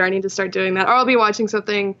time later. I need to start doing that. Or I'll be watching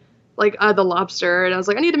something like The Lobster, and I was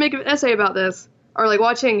like, I need to make an essay about this. Or like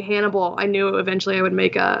watching Hannibal. I knew eventually I would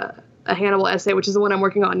make a Hannibal essay, which is the one I'm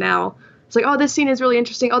working on now. It's like, oh, this scene is really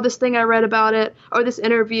interesting. Oh, this thing I read about it. Or this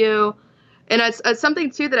interview. And it's something,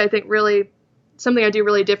 too, that I think really... something I do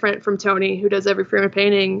really different from Tony, who does every frame of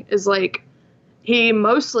painting, is like he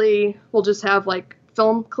mostly will just have like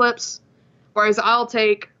film clips, whereas I'll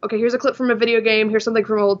take, okay, here's a clip from a video game, here's something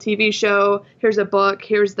from an old TV show, here's a book,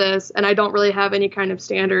 here's this, and I don't really have any kind of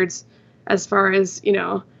standards as far as, you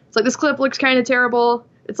know, it's like this clip looks kind of terrible,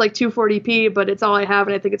 it's like 240p, but it's all I have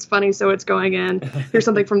and I think it's funny, so it's going in. Here's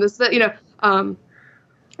something from this, you know,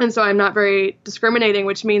 and so I'm not very discriminating,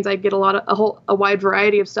 which means I get a wide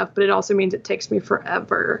variety of stuff, but it also means it takes me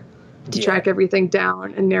forever to track everything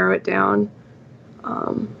down and narrow it down.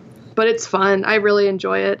 But it's fun. I really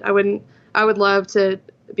enjoy it. I would love to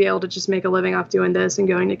be able to just make a living off doing this and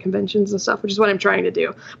going to conventions and stuff, which is what I'm trying to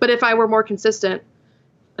do. But if I were more consistent,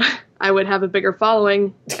 I would have a bigger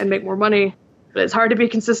following and make more money, but it's hard to be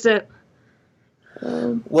consistent.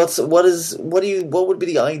 What would be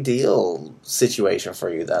the ideal situation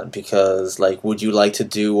for you then? Because like, would you like to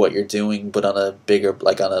do what you're doing, but on a bigger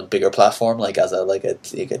platform, like as a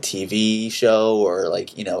TV show, or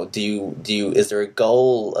like, you know, do you is there an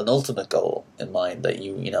ultimate goal in mind that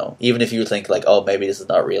you know, even if you think like, oh, maybe this is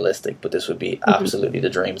not realistic, but this would be absolutely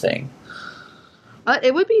the dream thing?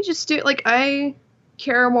 It would be just like, I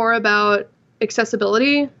care more about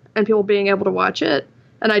accessibility and people being able to watch it.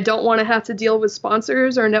 And I don't want to have to deal with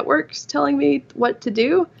sponsors or networks telling me what to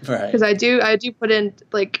do. Right. Because I do put in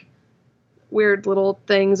like weird little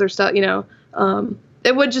things or stuff, you know.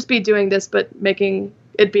 It would just be doing this, but making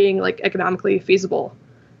it being like economically feasible.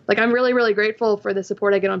 Like, I'm really, really grateful for the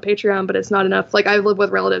support I get on Patreon, but it's not enough. Like, I live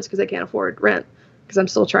with relatives because I can't afford rent because I'm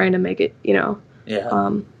still trying to make it, you know. Yeah.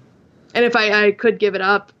 And if I could give it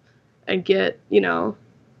up and get, you know,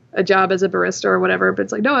 a job as a barista or whatever, but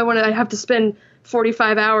it's like, no, I have to spend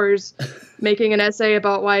 45 hours making an essay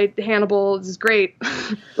about why Hannibal is great.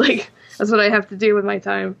 Like, that's what I have to do with my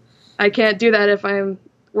time. I can't do that if I'm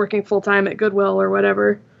working full time at Goodwill or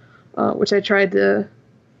whatever, which I tried to.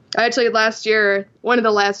 Actually, last year, one of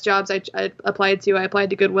the last jobs I applied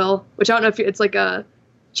to Goodwill, which I don't know if it's like a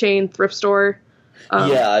chain thrift store.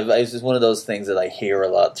 It's just one of those things that I hear a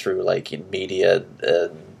lot through like in media.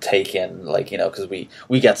 Take in, like, you know, because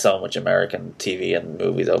we get so much American TV and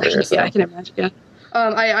movies over here. So. Yeah, I can imagine. Yeah,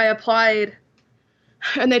 I applied,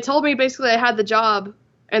 and they told me basically I had the job,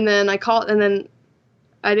 and then I called, and then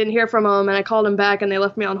I didn't hear from them, and I called them back, and they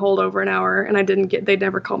left me on hold over an hour, and they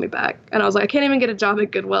never called me back, and I was like, I can't even get a job at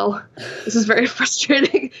Goodwill. This is very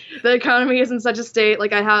frustrating. The economy is in such a state.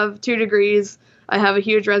 Like, I have 2 degrees, I have a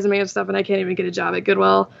huge resume of stuff, and I can't even get a job at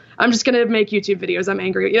Goodwill. I'm just gonna make YouTube videos. I'm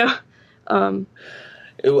angry, you know.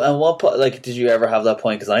 And what did you ever have that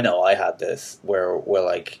point? Because I know I had this where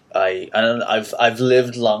like I've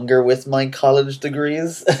lived longer with my college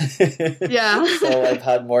degrees. Yeah. So I've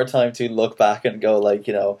had more time to look back and go like,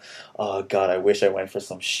 you know, oh God, I wish I went for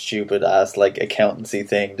some stupid ass like accountancy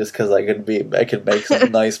thing just because I could make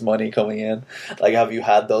some nice money coming in. Like, have you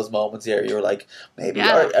had those moments where you were like, maybe, or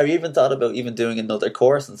have you even thought about even doing another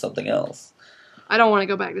course in something else? I don't want to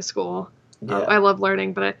go back to school. Yeah. I love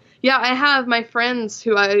learning, but I have my friends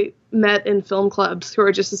who I met in film clubs who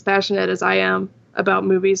are just as passionate as I am about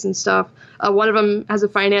movies and stuff. One of them has a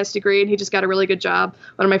finance degree and he just got a really good job.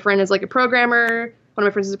 One of my friends is like a programmer. One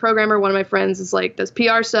of my friends is a programmer. One of my friends is like does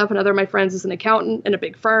PR stuff. Another of my friends is an accountant in a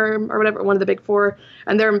big firm or whatever, one of the big 4,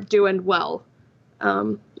 and they're doing well.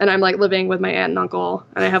 And I'm like living with my aunt and uncle,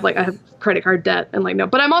 and I have credit card debt and like no.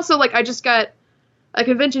 But I'm also like I just got a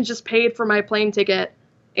convention just paid for my plane ticket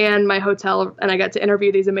and my hotel, and I got to interview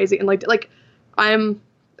these amazing, and I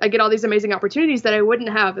get all these amazing opportunities that I wouldn't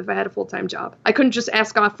have if I had a full-time job. I couldn't just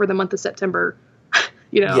ask off for the month of September,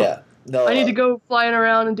 you know. Yeah. No, I need to go flying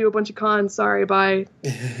around and do a bunch of cons. Sorry, bye.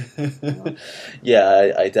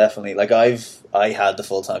 Yeah, I definitely I had the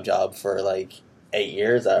full-time job for like 8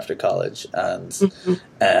 years after college, and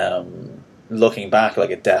looking back,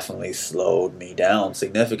 like it definitely slowed me down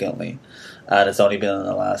significantly. And it's only been in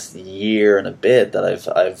the last year and a bit that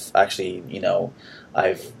I've actually, you know,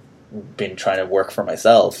 I've been trying to work for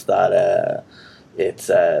myself that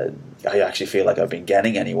I actually feel like I've been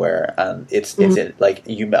getting anywhere, and it's like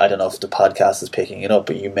I don't know if the podcast is picking it up,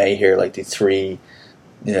 but you may hear like the 3,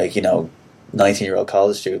 like, you know, 19-year-old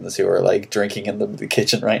college students who are like drinking in the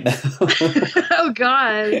kitchen right now. Oh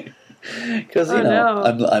God. Because Oh, no.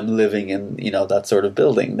 I'm living in that sort of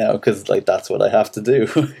building now because like that's what I have to do.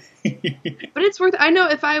 But it's worth. I know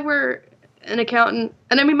if I were an accountant,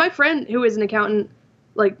 and I mean, my friend who is an accountant,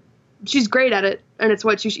 like, she's great at it, and it's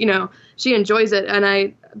what she enjoys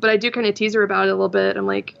it, but I do kind of tease her about it a little bit. I'm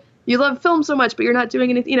like, you love film so much, but you're not doing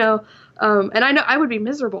anything, and I know I would be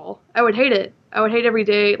miserable. I would hate it. I would hate every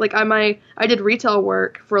day. Like I did retail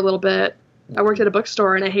work for a little bit. I worked at a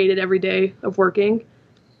bookstore, and I hated every day of working.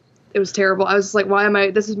 It was terrible. I was just like, why am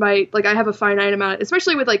I, this is my, like, I have a finite amount,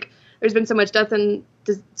 especially with, like, there's been so much death and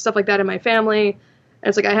stuff like that in my family. And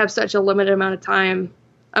it's like, I have such a limited amount of time.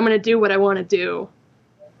 I'm going to do what I want to do,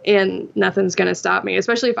 and nothing's going to stop me,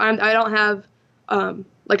 especially if I don't have,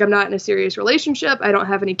 like, I'm not in a serious relationship. I don't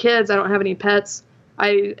have any kids. I don't have any pets.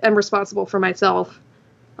 I am responsible for myself.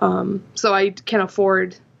 So I can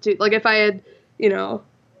afford to, like, if I had,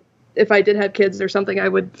 if I did have kids or something, I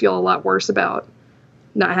would feel a lot worse about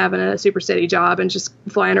not having a super steady job and just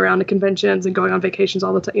flying around to conventions and going on vacations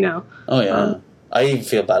all the time, Oh, yeah. I even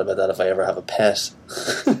feel bad about that if I ever have a pet.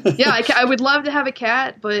 Yeah, I would love to have a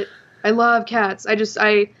cat, but I love cats. I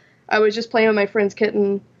was just playing with my friend's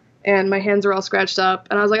kitten, and my hands are all scratched up,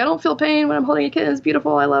 and I was like, I don't feel pain when I'm holding a kitten. It's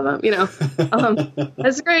beautiful. I love him,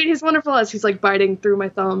 That's great. He's wonderful. As he's, like, biting through my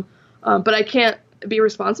thumb. But I can't be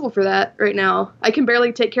responsible for that right now. I can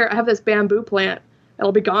barely take care. I have this bamboo plant.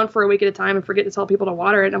 It'll be gone for a week at a time and forget to tell people to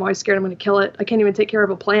water it. And I'm always scared I'm going to kill it. I can't even take care of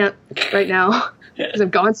a plant right now because I've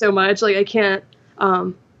gone so much. Like, I can't,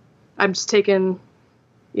 I'm just taking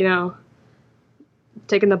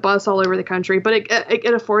the bus all over the country, but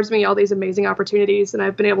it affords me all these amazing opportunities. And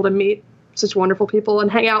I've been able to meet such wonderful people and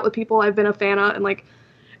hang out with people I've been a fan of. And, like,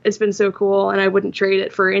 it's been so cool. And I wouldn't trade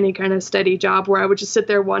it for any kind of steady job where I would just sit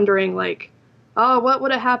there wondering, like, oh, what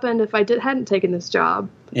would have happened if I hadn't taken this job?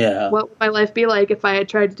 Yeah. What would my life be like if I had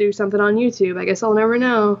tried to do something on YouTube? I guess I'll never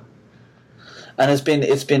know. And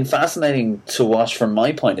it's been fascinating to watch from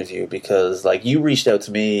my point of view because, like, you reached out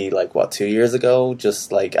to me, like, 2 years ago,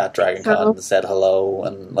 just, like, at DragonCon and said hello,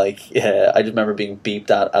 and, like, yeah, I just remember being beeped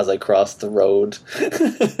at as I crossed the road.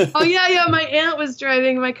 Oh, yeah, my aunt was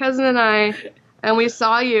driving, my cousin and I, and we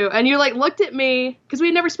saw you, and you, like, looked at me, because we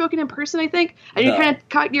had never spoken in person, I think, and you kind of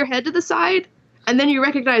cocked your head to the side, and then you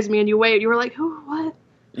recognized me, and you waved. You were like, who, what?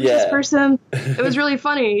 Who's this person? It was really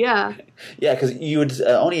funny, yeah. Yeah, because you had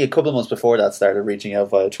only a couple of months before that started reaching out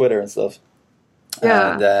via Twitter and stuff.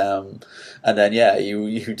 Yeah. And then, yeah,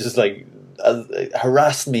 you just, like,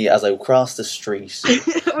 harassed me as I crossed the street.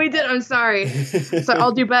 We did, I'm sorry. So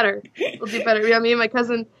I'll do better. Yeah, me and my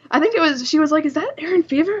cousin, I think she was like, is that Aaron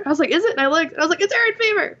Fever? I was like, is it? And I looked, I was like, it's Aaron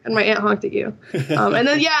Fever. And my aunt honked at you.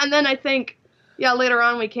 And then I think, later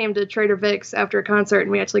on we came to Trader Vic's after a concert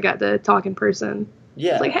and we actually got to talk in person.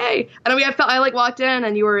 Yeah. It's like, hey. And I like walked in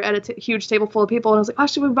and you were at a huge table full of people and I was like, oh,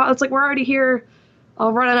 should we buy? It's like, we're already here.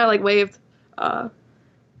 I'll run, and I, like, waved. But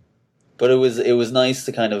it was nice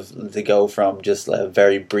to kind of to go from just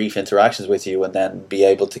very brief interactions with you and then be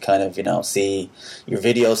able to kind of see your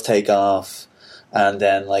videos take off, and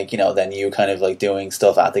then then you kind of like doing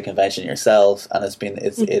stuff at the convention yourself, and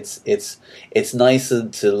it's nice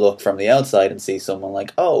to look from the outside and see someone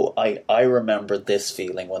like, oh, I remember this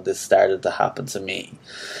feeling when this started to happen to me,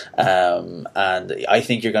 and I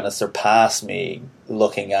think you're going to surpass me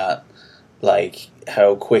looking at like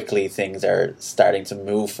how quickly things are starting to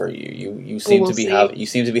move for you. You seem to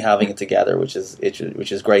be having it together, which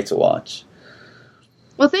is great to watch.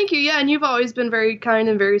 Well, thank you. Yeah, and you've always been very kind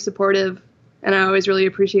and very supportive, and I always really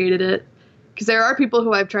appreciated it. Because there are people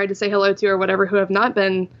who I've tried to say hello to or whatever who have not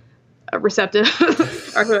been receptive,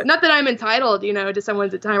 or not that I'm entitled, to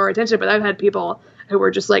someone's time or attention, but I've had people who were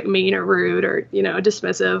just like mean or rude or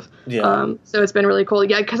dismissive. Yeah. So it's been really cool.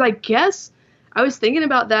 Yeah, because I guess I was thinking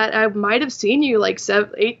about that. I might have seen you like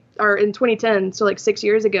 8 or in 2010, so like 6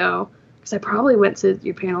 years ago, because I probably went to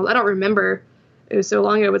your panel. I don't remember. It was so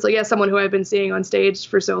long ago. It was like, yeah, someone who I've been seeing on stage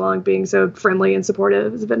for so long, being so friendly and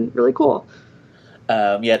supportive has been really cool.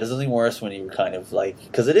 Yeah, there's nothing worse when you kind of like,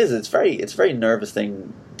 because it's a very nervous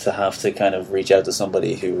thing to have to kind of reach out to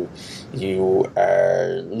somebody who you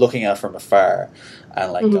are looking at from afar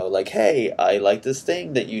and like go like, hey, I like this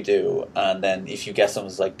thing that you do, and then if you get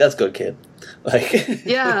someone's like, that's good, kid. Like,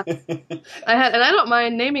 yeah, I don't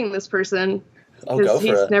mind naming this person because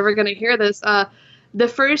he's never going to hear this. The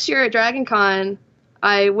first year at DragonCon,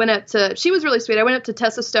 she was really sweet. I went up to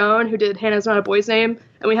Tessa Stone, who did Hannah's Not a Boy's Name,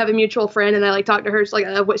 and we have a mutual friend, and I like talked to her. She's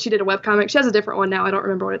like, what she did a webcomic. She has a different one now. I don't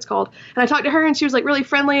remember what it's called. And I talked to her, and she was like really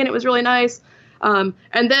friendly, and it was really nice. And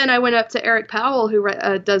then I went up to Eric Powell, who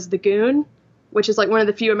does The Goon, which is like one of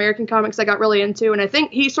the few American comics I got really into. And I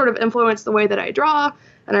think he sort of influenced the way that I draw,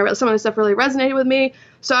 and some of the stuff really resonated with me.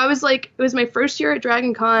 So I was like, it was my first year at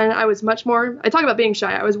Dragon Con. I was much more, I talk about being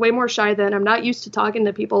shy. I was way more shy then. I'm not used to talking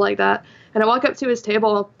to people like that. And I walk up to his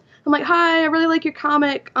table. I'm like, hi, I really like your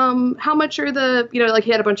comic. How much are the, like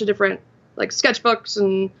he had a bunch of different like sketchbooks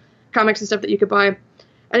and comics and stuff that you could buy.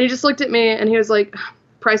 And he just looked at me and he was like,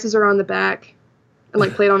 prices are on the back, and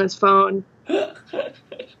like played on his phone. And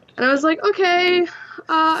I was like, okay,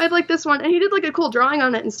 I'd like this one. And he did like a cool drawing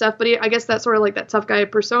on it and stuff, but I guess that's sort of like that tough guy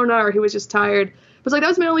persona, or he was just tired. It was like, that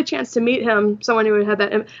was my only chance to meet him, someone who had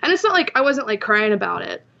that. And it's not like I wasn't like crying about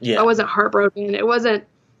it. Yeah. I wasn't heartbroken. I wasn't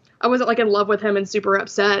like in love with him and super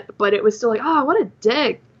upset, but it was still like, oh, what a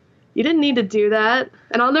dick. You didn't need to do that.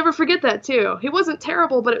 And I'll never forget that too. He wasn't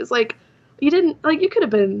terrible, but it was like, you could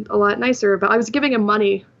have been a lot nicer about, I was giving him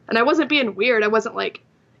money and I wasn't being weird. I wasn't like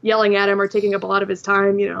yelling at him or taking up a lot of his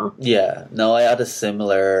time, Yeah, no, I had a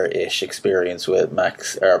similar-ish experience with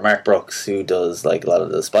Mark Brooks, who does like a lot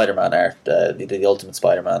of the Spider-Man art. He did the Ultimate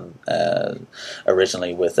Spider-Man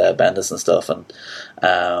originally with Bendis and stuff,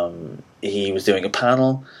 and he was doing a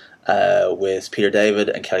panel with Peter David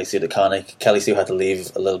and Kelly Sue DeConnick. Kelly Sue had to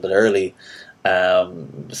leave a little bit early,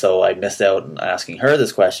 so I missed out on asking her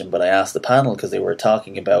this question, but I asked the panel because they were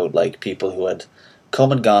talking about like people who had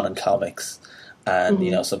come and gone in comics,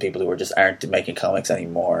 and some people who aren't making comics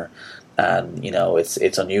anymore, and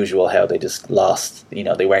it's unusual how they just lost,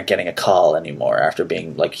 they weren't getting a call anymore after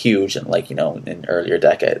being like huge and like in earlier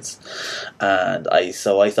decades. And I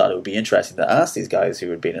thought it would be interesting to ask these guys who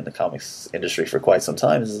had been in the comics industry for quite some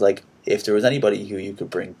time, is like, if there was anybody who you could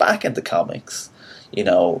bring back into comics,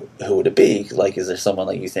 who would it be? Like, is there someone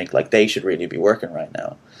that you think like they should really be working right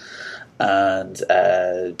now? And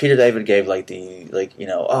Peter David gave Kirby,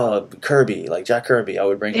 like Jack Kirby, I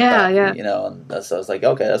would bring him back, and so I was like,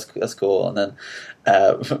 okay, that's cool. And then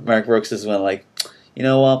Mark Brooks just went like, you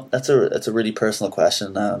know what, that's a really personal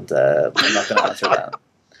question, and I'm not going to answer that.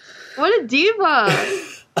 What a diva!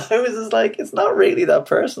 I was just like, it's not really that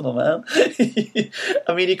personal, man.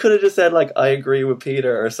 I mean, he could have just said like, I agree with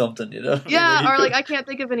Peter or something, Yeah, or like, I can't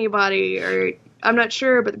think of anybody, or I'm not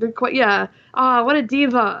sure, but yeah. What a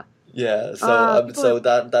diva. Yeah, so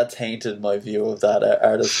that tainted my view of that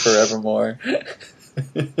artist forevermore.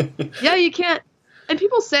 Yeah, you can't. And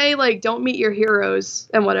people say like, don't meet your heroes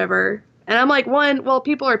and whatever. And I'm like,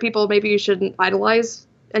 people are people. Maybe you shouldn't idolize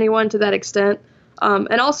anyone to that extent.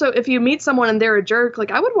 And also, if you meet someone and they're a jerk,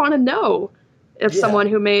 like I would want to know if someone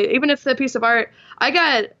who made, even if the piece of art, I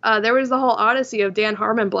got, there was the whole odyssey of Dan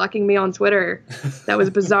Harmon blocking me on Twitter. That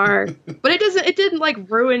was bizarre. But it didn't like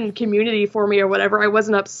ruin community for me or whatever. I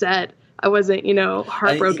wasn't upset. I wasn't,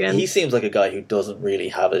 heartbroken. He seems like a guy who doesn't really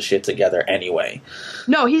have his shit together anyway.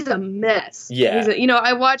 No, he's a mess. Yeah.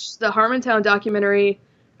 I watched the Harmontown documentary,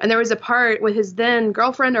 and there was a part with his then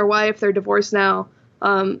girlfriend or wife, they're divorced now.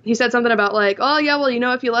 He said something about like, oh yeah, well,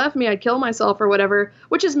 if you left me, I'd kill myself or whatever,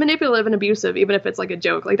 which is manipulative and abusive, even if it's like a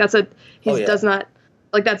joke. Like does not,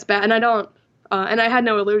 like that's bad. And I don't, and I had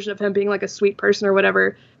no illusion of him being like a sweet person or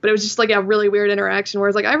whatever, but it was just like a really weird interaction where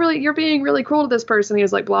it's like, you're being really cruel to this person. He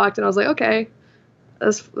was like blocked, and I was like, okay,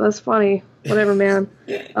 that's funny, whatever, man.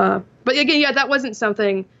 But again, yeah, that wasn't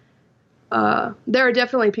something, there are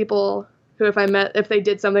definitely people who if they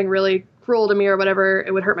did something really cruel to me or whatever,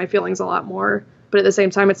 it would hurt my feelings a lot more. But at the same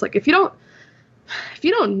time, it's like, if you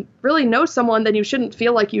don't really know someone, then you shouldn't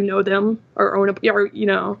feel like you know them or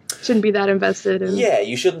shouldn't be that invested. Yeah,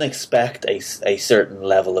 you shouldn't expect a certain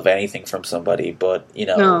level of anything from somebody, but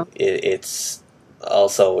no. It's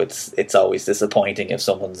also it's always disappointing if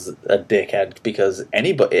someone's a dickhead, because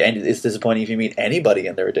it's disappointing if you meet anybody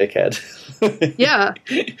and they're a dickhead. Yeah,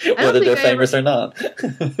 whether they're famous or not.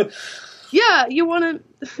 Yeah, you want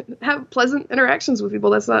to have pleasant interactions with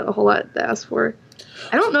people. That's not a whole lot to ask for.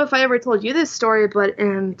 I don't know if I ever told you this story, but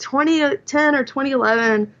in 2010 or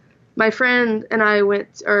 2011, my friend and I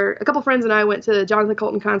a couple friends and I went to the Jonathan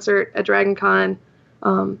Coulton concert at Dragon Con.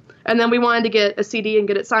 And then we wanted to get a CD and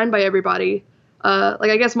get it signed by everybody.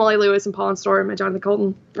 I guess Molly Lewis and Paul and Storm and Jonathan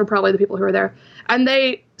Coulton are probably the people who were there. And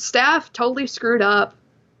staff totally screwed up.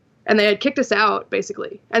 And they had kicked us out,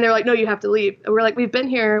 basically. And they're like, no, you have to leave. And we're like, we've been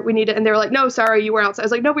here. We need it. And they were like, no, sorry, you were outside. I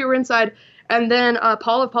was like, no, we were inside. And then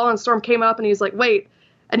Paul and Storm came up, and he's like, wait.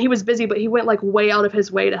 And he was busy, but he went like way out of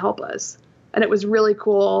his way to help us. And it was really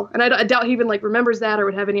cool. And I doubt he even like remembers that or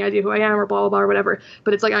would have any idea who I am or blah, blah, blah, or whatever.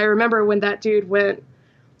 But it's like, I remember when that dude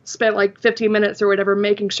spent like 15 minutes or whatever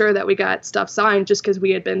making sure that we got stuff signed just because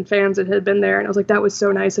we had been fans and had been there. And I was like, that was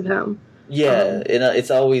so nice of him. Yeah, it's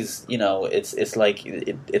always, it's like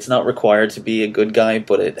it's not required to be a good guy,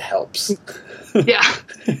 but it helps. Yeah.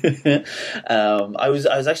 I was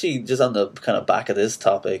actually just on the kind of back of this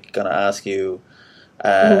topic going to ask you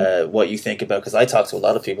what you think about, because I talk to a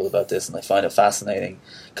lot of people about this and I find it fascinating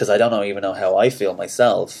because I don't even know how I feel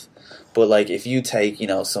myself. But like, if you take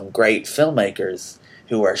some great filmmakers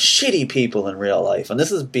who are shitty people in real life, and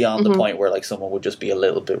this is beyond the point where like someone would just be a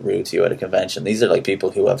little bit rude to you at a convention. These are like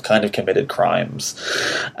people who have kind of committed crimes.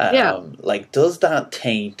 Like, does that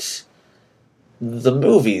taint the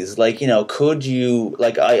movies? Like, could you,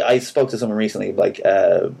 like, I spoke to someone recently, like,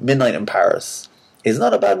 Midnight in Paris is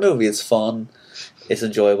not a bad movie. It's fun, it's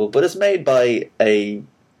enjoyable, but it's made by a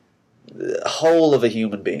whole of a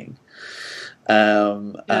human being.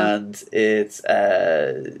 And it's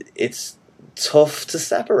tough to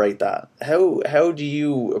separate that. How do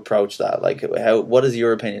you approach that? Like, what is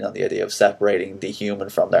your opinion on the idea of separating the human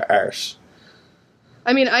from their art?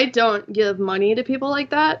 I mean, I don't give money to people like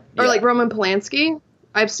that. Or like Roman Polanski.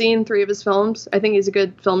 I've seen 3 of his films. I think he's a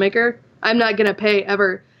good filmmaker. I'm not going to pay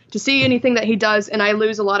ever to see anything that he does, and I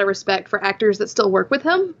lose a lot of respect for actors that still work with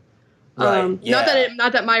him. Not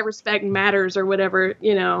that my respect matters or whatever,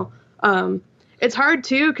 It's hard,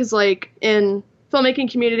 too, because, like, in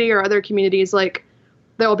filmmaking community or other communities, like,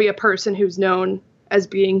 there'll be a person who's known as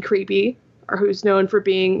being creepy or who's known for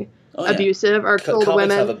being abusive or cruel to women.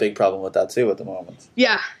 Comics have a big problem with that, too, at the moment.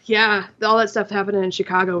 Yeah. All that stuff happening in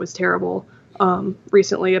Chicago was terrible.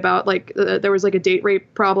 Recently about, like, there was, like, a date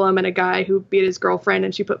rape problem and a guy who beat his girlfriend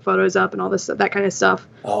and she put photos up and all this, that kind of stuff.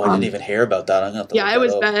 Oh, I didn't even hear about that. I'm gonna have to it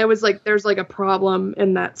was bad. It was, like, there's, like, a problem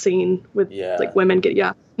in that scene with, like, women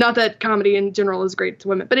not that comedy in general is great to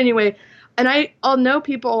women. But anyway, and I'll know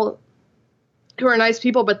people who are nice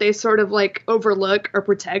people, but they sort of, like, overlook or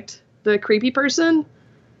protect the creepy person.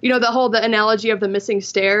 The analogy of the missing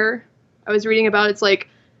stair I was reading about. It's like,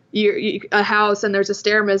 a house and there's a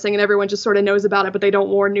stair missing and everyone just sort of knows about it, but they don't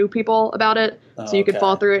warn new people about it. So you could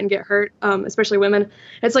fall through it and get hurt, especially women.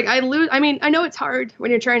 It's like, I know it's hard when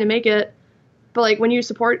you're trying to make it, but like when you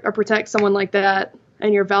support or protect someone like that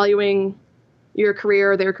and you're valuing your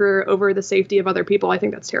career or their career over the safety of other people, I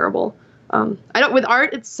think that's terrible. With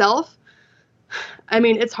art itself,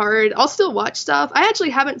 it's hard. I'll still watch stuff. I actually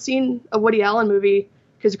haven't seen a Woody Allen movie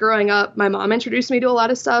because growing up, my mom introduced me to a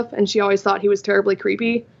lot of stuff and she always thought he was terribly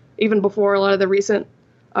creepy. Even before a lot of the recent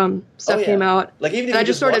stuff came out. Like, even if you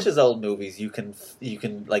just watch his old movies, you can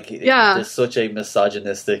like, there's such a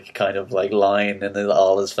misogynistic kind of like line in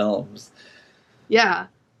all his films. Yeah.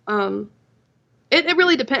 It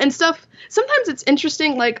really depends. And stuff, sometimes it's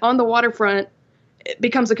interesting, like On the Waterfront, it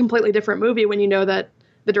becomes a completely different movie when you know that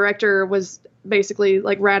the director was basically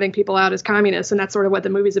like ratting people out as communists, and that's sort of what the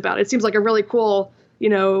movie's about. It seems like a really cool,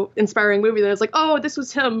 inspiring movie that it's like, oh, this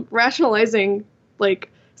was him rationalizing,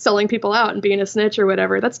 like, selling people out and being a snitch or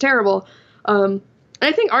whatever. That's terrible. And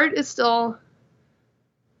I think art is still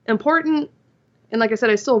important. And like I said,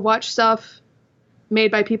 I still watch stuff made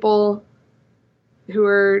by people who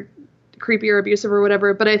are creepy or abusive or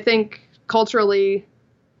whatever. But I think culturally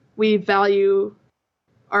we value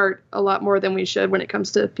art a lot more than we should when it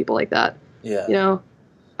comes to people like that. Yeah.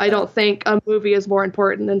 I don't think a movie is more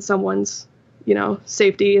important than someone's,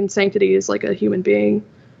 safety and sanctity as like a human being.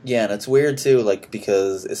 Yeah, and it's weird too, like,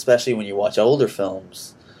 because especially when you watch older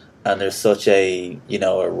films and there's such a, a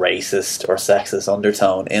racist or sexist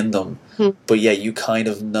undertone in them, but yeah, you kind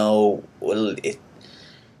of know, well,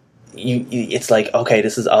 it's like, okay,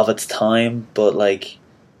 this is of its time, but like,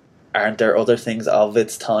 aren't there other things of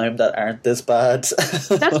its time that aren't this bad? That's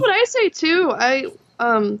what I say too.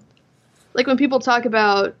 Like when people talk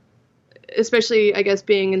about, especially, I guess,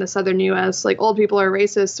 being in the southern U.S., like old people are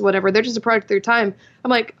racist, whatever. They're just a product of their time. I'm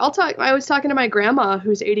like, I was talking to my grandma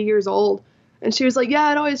who's 80 years old, and she was like, yeah,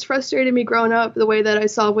 it always frustrated me growing up, the way that I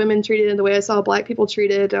saw women treated and the way I saw black people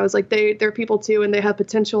treated. I was like, they're people too, and they have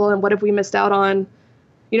potential, and what have we missed out on,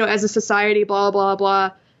 as a society, blah, blah,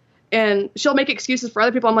 blah. And she'll make excuses for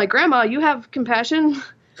other people. I'm like, Grandma, you have compassion.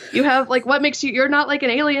 You have, like, what makes you're not like an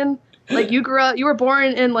alien. Like, you were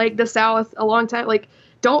born in, like, the South a long time. Like,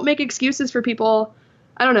 don't make excuses for people.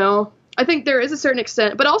 I don't know. I think there is a certain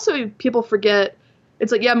extent, but also people forget.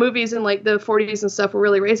 It's like, yeah, movies in like the 40s and stuff were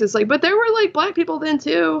really racist. Like, but there were like black people then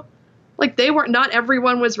too. Like, not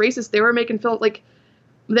everyone was racist. They were making film, like,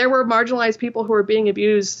 there were marginalized people who were being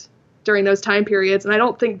abused during those time periods. And I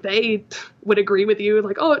don't think they would agree with you.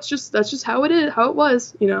 Like, oh, that's just how it is, how it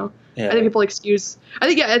was, Yeah. I think people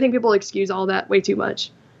excuse all that way too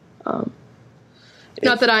much.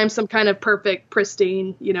 Not that I'm some kind of perfect,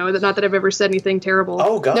 pristine, not that I've ever said anything terrible.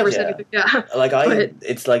 Oh God, never said anything. Yeah. Like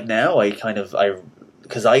it's like now I kind of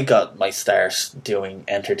because I got my start doing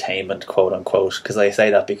entertainment, quote unquote, because I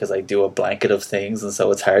say that because I do a blanket of things, and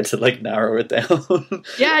so it's hard to like narrow it down.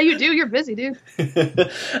 Yeah, you do. You're busy, dude. But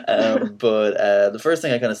the first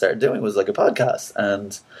thing I kind of started doing was like a podcast,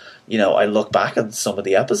 and I look back at some of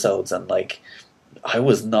the episodes, and like I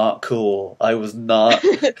was not cool. I was not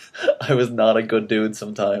a good dude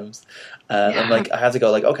sometimes. And like I had to go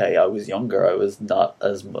like, okay, I was younger. I was not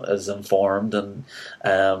as informed, and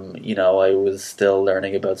I was still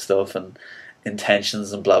learning about stuff and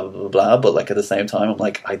intentions and blah blah blah blah. But like at the same time, I'm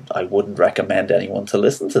like, I wouldn't recommend anyone to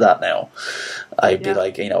listen to that now. I'd be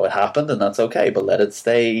like, it happened and that's okay, but let it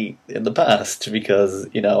stay in the past because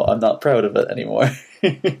I'm not proud of it anymore.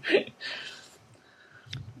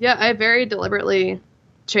 Yeah, I very deliberately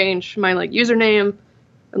changed my like username.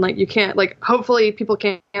 And, like, you can't, like, hopefully people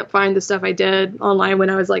can't find the stuff I did online when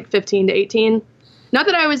I was, like, 15 to 18. Not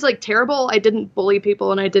that I was, like, terrible. I didn't bully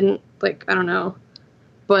people, and I didn't, like, I don't know.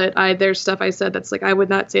 But there's stuff I said that's, like, I would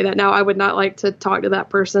not say that now. I would not like to talk to that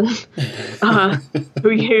person who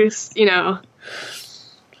used,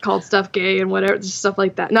 called stuff gay and whatever, just stuff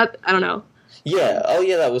like that. I don't know. Yeah. Oh,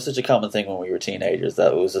 yeah, that was such a common thing when we were teenagers.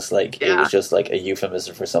 That it was just, like, it was just, like, a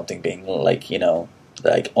euphemism for something being, like,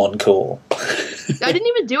 like, uncool. I didn't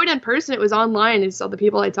even do it in person. It was online. It's all the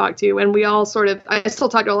people I talked to. And we all I still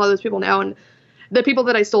talk to a lot of those people now. And the people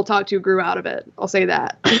that I still talk to grew out of it. I'll say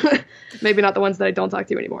that. Maybe not the ones that I don't talk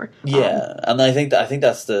to anymore. Yeah. And I think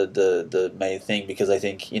that's the main thing, because I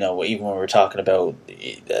think, even when we're talking about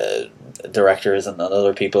directors and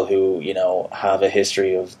other people who, have a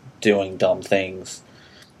history of doing dumb things,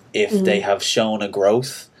 if they have shown a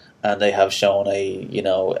growth and they have shown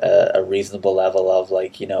a reasonable level of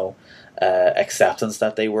like, acceptance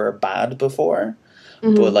that they were bad before.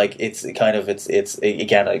 But like it's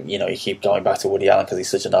again, you keep going back to Woody Allen because he's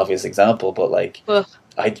such an obvious example, but like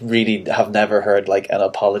I really have never heard like an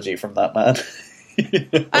apology from that man.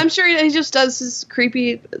 I'm sure he just does his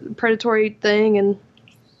creepy predatory thing, and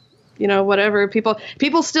whatever.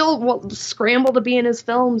 People still scramble to be in his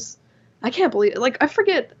films. I can't believe it. Like, I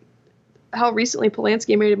forget how recently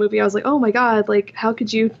Polanski made a movie. I was like, oh my god, like, how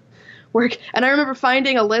could you work? And I remember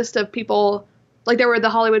finding a list of people, like, there were the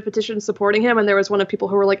Hollywood petitions supporting him, and there was one of people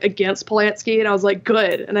who were like against Polanski, and I was like,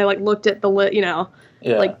 good. And I like looked at the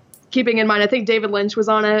like keeping in mind, I think David Lynch was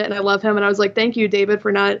on it, and I love him, and I was like, thank you, David,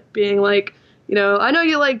 for not being like, I know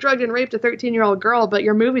you like drugged and raped a 13-year-old girl, but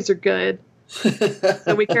your movies are good,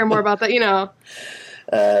 so we care more about that.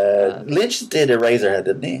 Lynch did Eraserhead,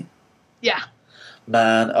 didn't he? Yeah.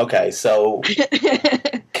 Man, okay, so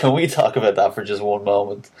can we talk about that for just one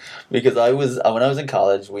moment? Because when I was in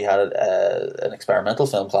college, we had an experimental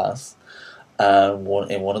film class, and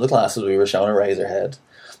in one of the classes we were shown Eraserhead,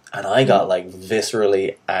 and I got like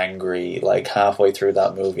viscerally angry like halfway through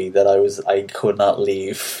that movie that I could not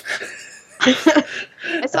leave.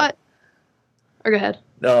 I saw it. Or go ahead.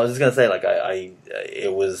 No, I was just gonna say like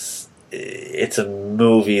it's a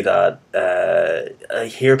movie that I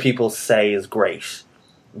hear people say is great,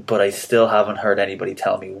 but I still haven't heard anybody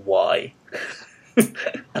tell me why. And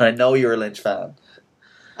I know you're a Lynch fan.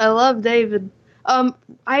 I love David.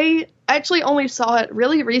 I actually only saw it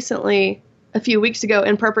really recently, a few weeks ago,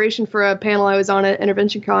 in preparation for a panel I was on at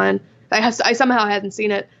Intervention Con. I somehow hadn't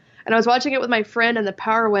seen it, and I was watching it with my friend, and the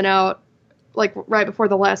power went out like right before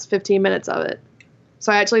the last 15 minutes of it.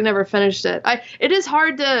 So I actually never finished it. It is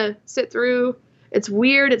hard to sit through. It's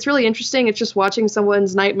weird. It's really interesting. It's just watching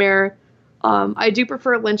someone's nightmare. I do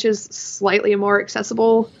prefer Lynch's slightly more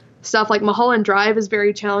accessible stuff. Like Mulholland Drive is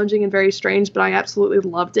very challenging and very strange, but I absolutely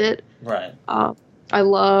loved it. Right. I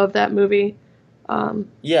love that movie.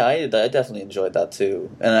 Yeah, I definitely enjoyed that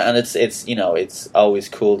too. And it's always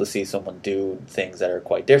cool to see someone do things that are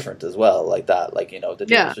quite different as well, like that. Like, the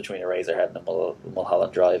difference between Eraserhead and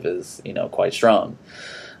Mulholland Drive is, quite strong.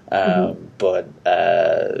 But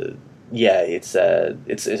yeah, it's I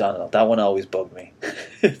don't know. That one always bugged me.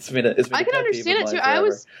 It's been I can understand it too.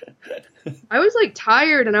 I was like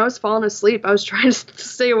tired and I was falling asleep. I was trying to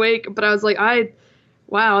stay awake, but I was like,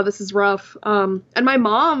 wow, this is rough. And my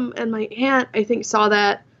mom and my aunt, I think, saw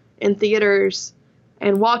that in theaters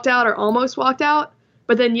and walked out or almost walked out.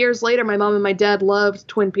 But then years later, my mom and my dad loved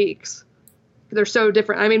Twin Peaks. They're so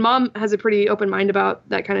different. I mean, Mom has a pretty open mind about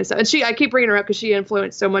that kind of stuff. And I keep bringing her up because she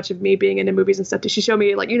influenced so much of me being into movies and stuff. She showed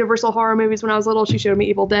me like Universal horror movies when I was little. She showed me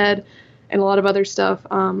Evil Dead and a lot of other stuff.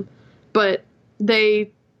 But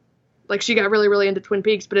she got really, really into Twin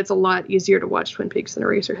Peaks, but it's a lot easier to watch Twin Peaks than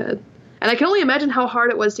Eraserhead. And I can only imagine how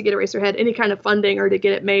hard it was to get Eraserhead any kind of funding or to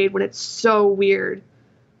get it made when it's so weird.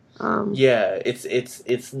 Yeah,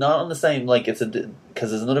 it's not on the same, like, because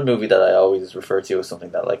there's another movie that I always refer to as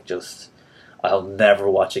something that, like, just, I'll never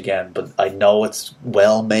watch again, but I know it's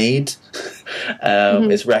well made.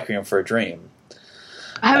 It's Requiem for a Dream.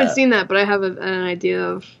 I haven't seen that, but I have an idea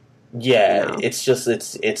of. Yeah, you know. it's just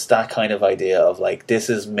it's that kind of idea of like, this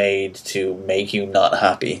is made to make you not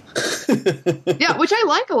happy. Yeah, which I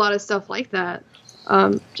like a lot of stuff like that.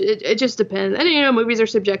 It just depends, and you know, movies are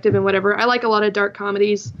subjective and whatever. I like a lot of dark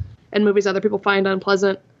comedies and movies other people find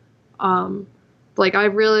unpleasant. Like I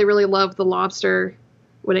really, really loved The Lobster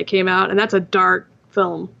when it came out, and that's a dark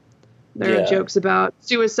film. There are jokes about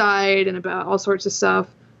suicide and about all sorts of stuff,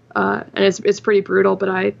 and it's pretty brutal. But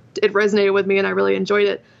it resonated with me, and I really enjoyed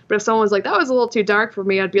it. But if someone was like, that was a little too dark for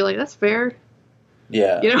me, I'd be like, that's fair.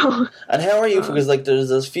 Yeah. You know? And how are you? Because like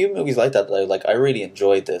there's a few movies like that I really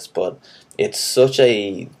enjoyed this, but it's such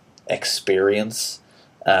a experience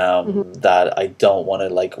that I don't want to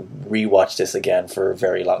like rewatch this again for a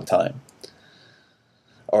very long time.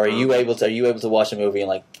 Or are you able to watch a movie and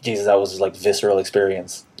like, Jesus, that was just like visceral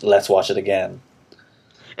experience. Let's watch it again.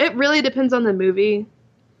 It really depends on the movie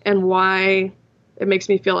and why it makes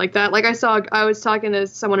me feel like that. Like I was talking to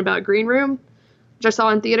someone about Green Room, which I saw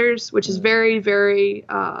in theaters, which is very, very,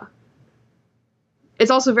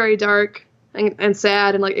 it's also very dark and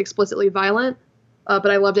sad and like explicitly violent. But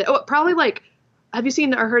I loved it. Oh, probably like, have you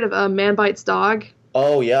seen or heard of Man Bites Dog?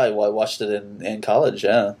 Oh yeah, I watched it in college.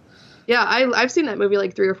 Yeah. Yeah, I've seen that movie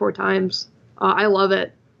like 3 or 4 times. I love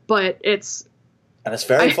it, but it's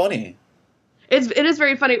very funny. It is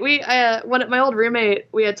very funny. My old roommate,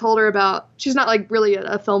 we had told her about, she's not like really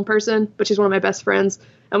a film person, but she's one of my best friends,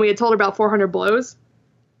 and we had told her about 400 Blows.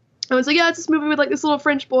 And it's like, yeah, it's this movie with like this little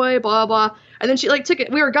French boy, blah, blah. And then she like took it.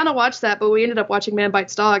 We were gonna watch that, but we ended up watching Man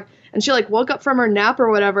Bites Dog. And she like woke up from her nap or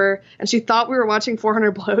whatever, and she thought we were watching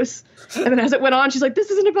 400 Blows. And then as it went on, she's like, this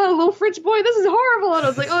isn't about a little French boy. This is horrible. And I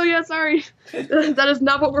was like, oh yeah, sorry. That is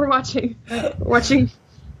not what we're watching. We're watching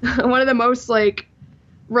one of the most like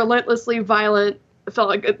relentlessly violent, felt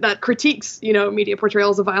like that critiques, you know, media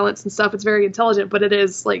portrayals of violence and stuff. It's very intelligent, but it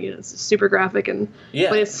is like, you know, it's super graphic but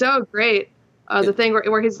it's so great. The thing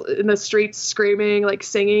where he's in the streets screaming, like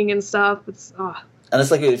singing and stuff. And it's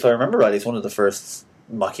like, if I remember right, it's one of the first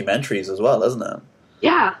mockumentaries as well, isn't it?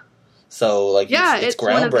 Yeah. So like, it's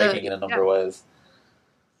groundbreaking in a number of ways.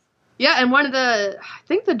 Yeah, and I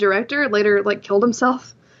think the director later like killed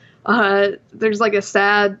himself. There's like a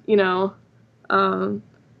sad, you know,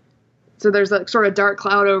 so there's a sort of dark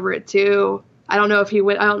cloud over it too. I don't know if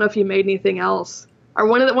he made anything else, or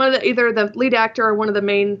one of the either the lead actor or one of the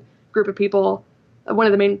main group of people, one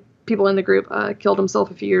of the main people in the group killed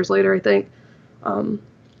himself a few years later, I think.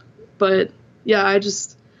 But yeah,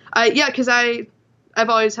 because I've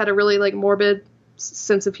always had a really like morbid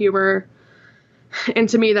sense of humor, and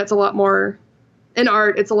to me that's a lot more, in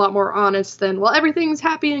art it's a lot more honest than, well, everything's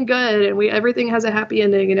happy and good and everything has a happy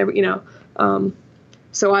ending and you know.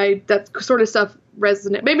 So that sort of stuff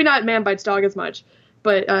resonate. Maybe not Man Bites Dog as much,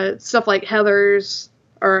 but stuff like Heathers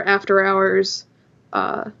or After Hours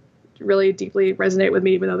really deeply resonate with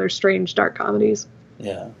me, even though they're strange, dark comedies.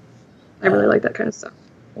 Yeah. I really like that kind of stuff.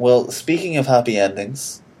 Well, speaking of happy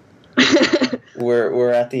endings,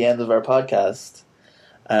 we're at the end of our podcast.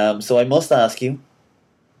 So I must ask you,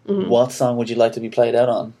 what song would you like to be played out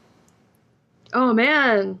on? Oh,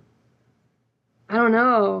 man. I don't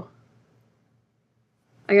know.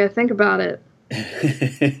 I gotta think about it.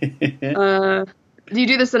 Do you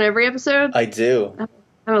do this in every episode? I do. I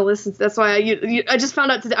haven't listened. That's why I just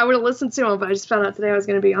found out today. I would have listened to them, but I just found out today I was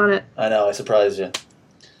going to be on it. I know. I surprised you.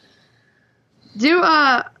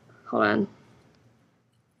 Hold on.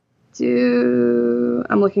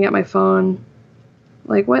 I'm looking at my phone.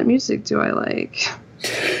 Like, what music do I like?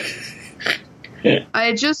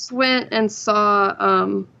 I just went and saw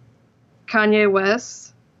Kanye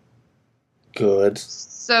West. Good.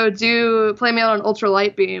 So play me out on Ultra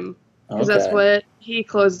Light Beam, because that's what he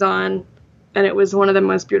closed on, and it was one of the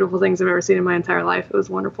most beautiful things I've ever seen in my entire life. It was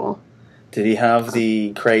wonderful. Did he have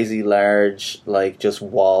the crazy large, like, just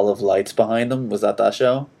wall of lights behind him? Was that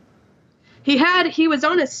show? He was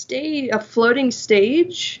on a floating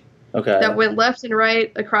stage. Okay. That went left and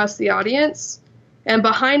right across the audience, and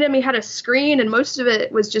behind him he had a screen, and most of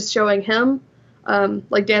it was just showing him,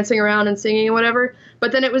 like dancing around and singing and whatever.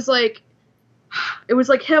 But then it was like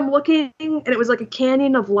him looking, and it was like a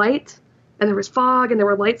canyon of light, and there was fog, and there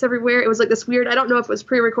were lights everywhere. It was like this weird, I don't know if it was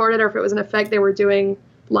pre-recorded or if it was an effect they were doing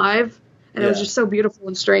live, and it was just so beautiful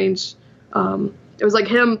and strange. It was like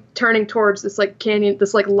him turning towards this like canyon,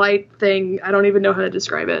 this like light thing. I don't even know how to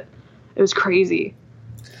describe it. It was crazy.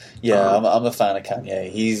 Yeah, I'm a fan of Kanye.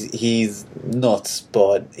 He's nuts,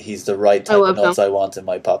 but he's the right type of nuts I want in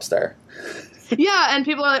my pop star. Yeah, and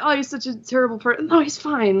people are like, "Oh, he's such a terrible person." No, he's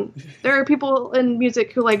fine. There are people in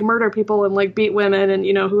music who like murder people and like beat women, and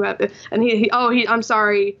who have. And I'm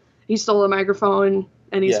sorry, he stole a microphone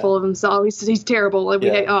and he's full of himself. He's terrible. Like,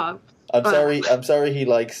 I'm sorry he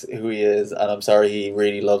likes who he is, and I'm sorry he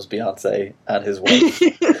really loves Beyonce and his wife.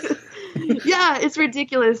 Yeah, it's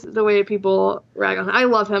ridiculous the way people rag on him. I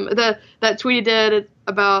love him. That tweet he did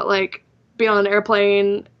about like being on an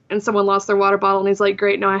airplane and someone lost their water bottle, and he's like,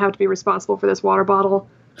 "Great, now I have to be responsible for this water bottle."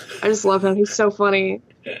 I just love him. He's so funny.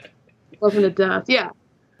 Love him to death. Yeah.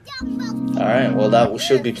 All right. Well, that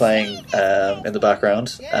should be playing in the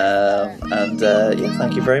background. And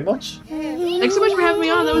thank you very much. Thanks so much for having me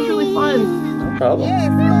on. That was really fun. No problem.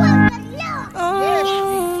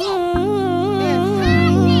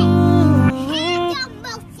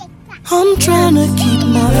 I'm trying to keep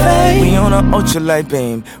my faith. We on an ultralight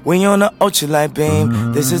beam. We on an ultralight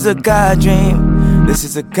beam. This is a God dream. This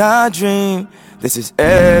is a God dream. This is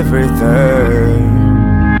everything.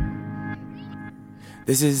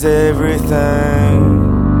 This is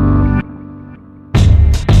everything.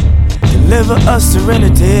 Deliver us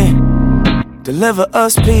serenity. Deliver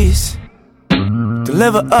us peace.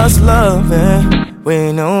 Deliver us love. And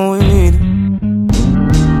we know we need it.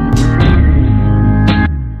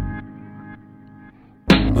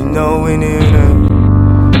 You know we need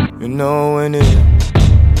it. You know we need it.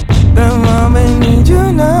 The mama need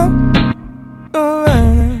you now.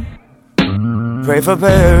 Pray for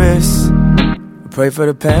Paris. Pray for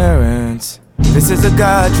the parents. This is a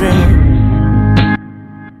God dream.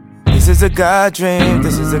 This is a God dream.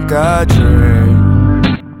 This is a God dream.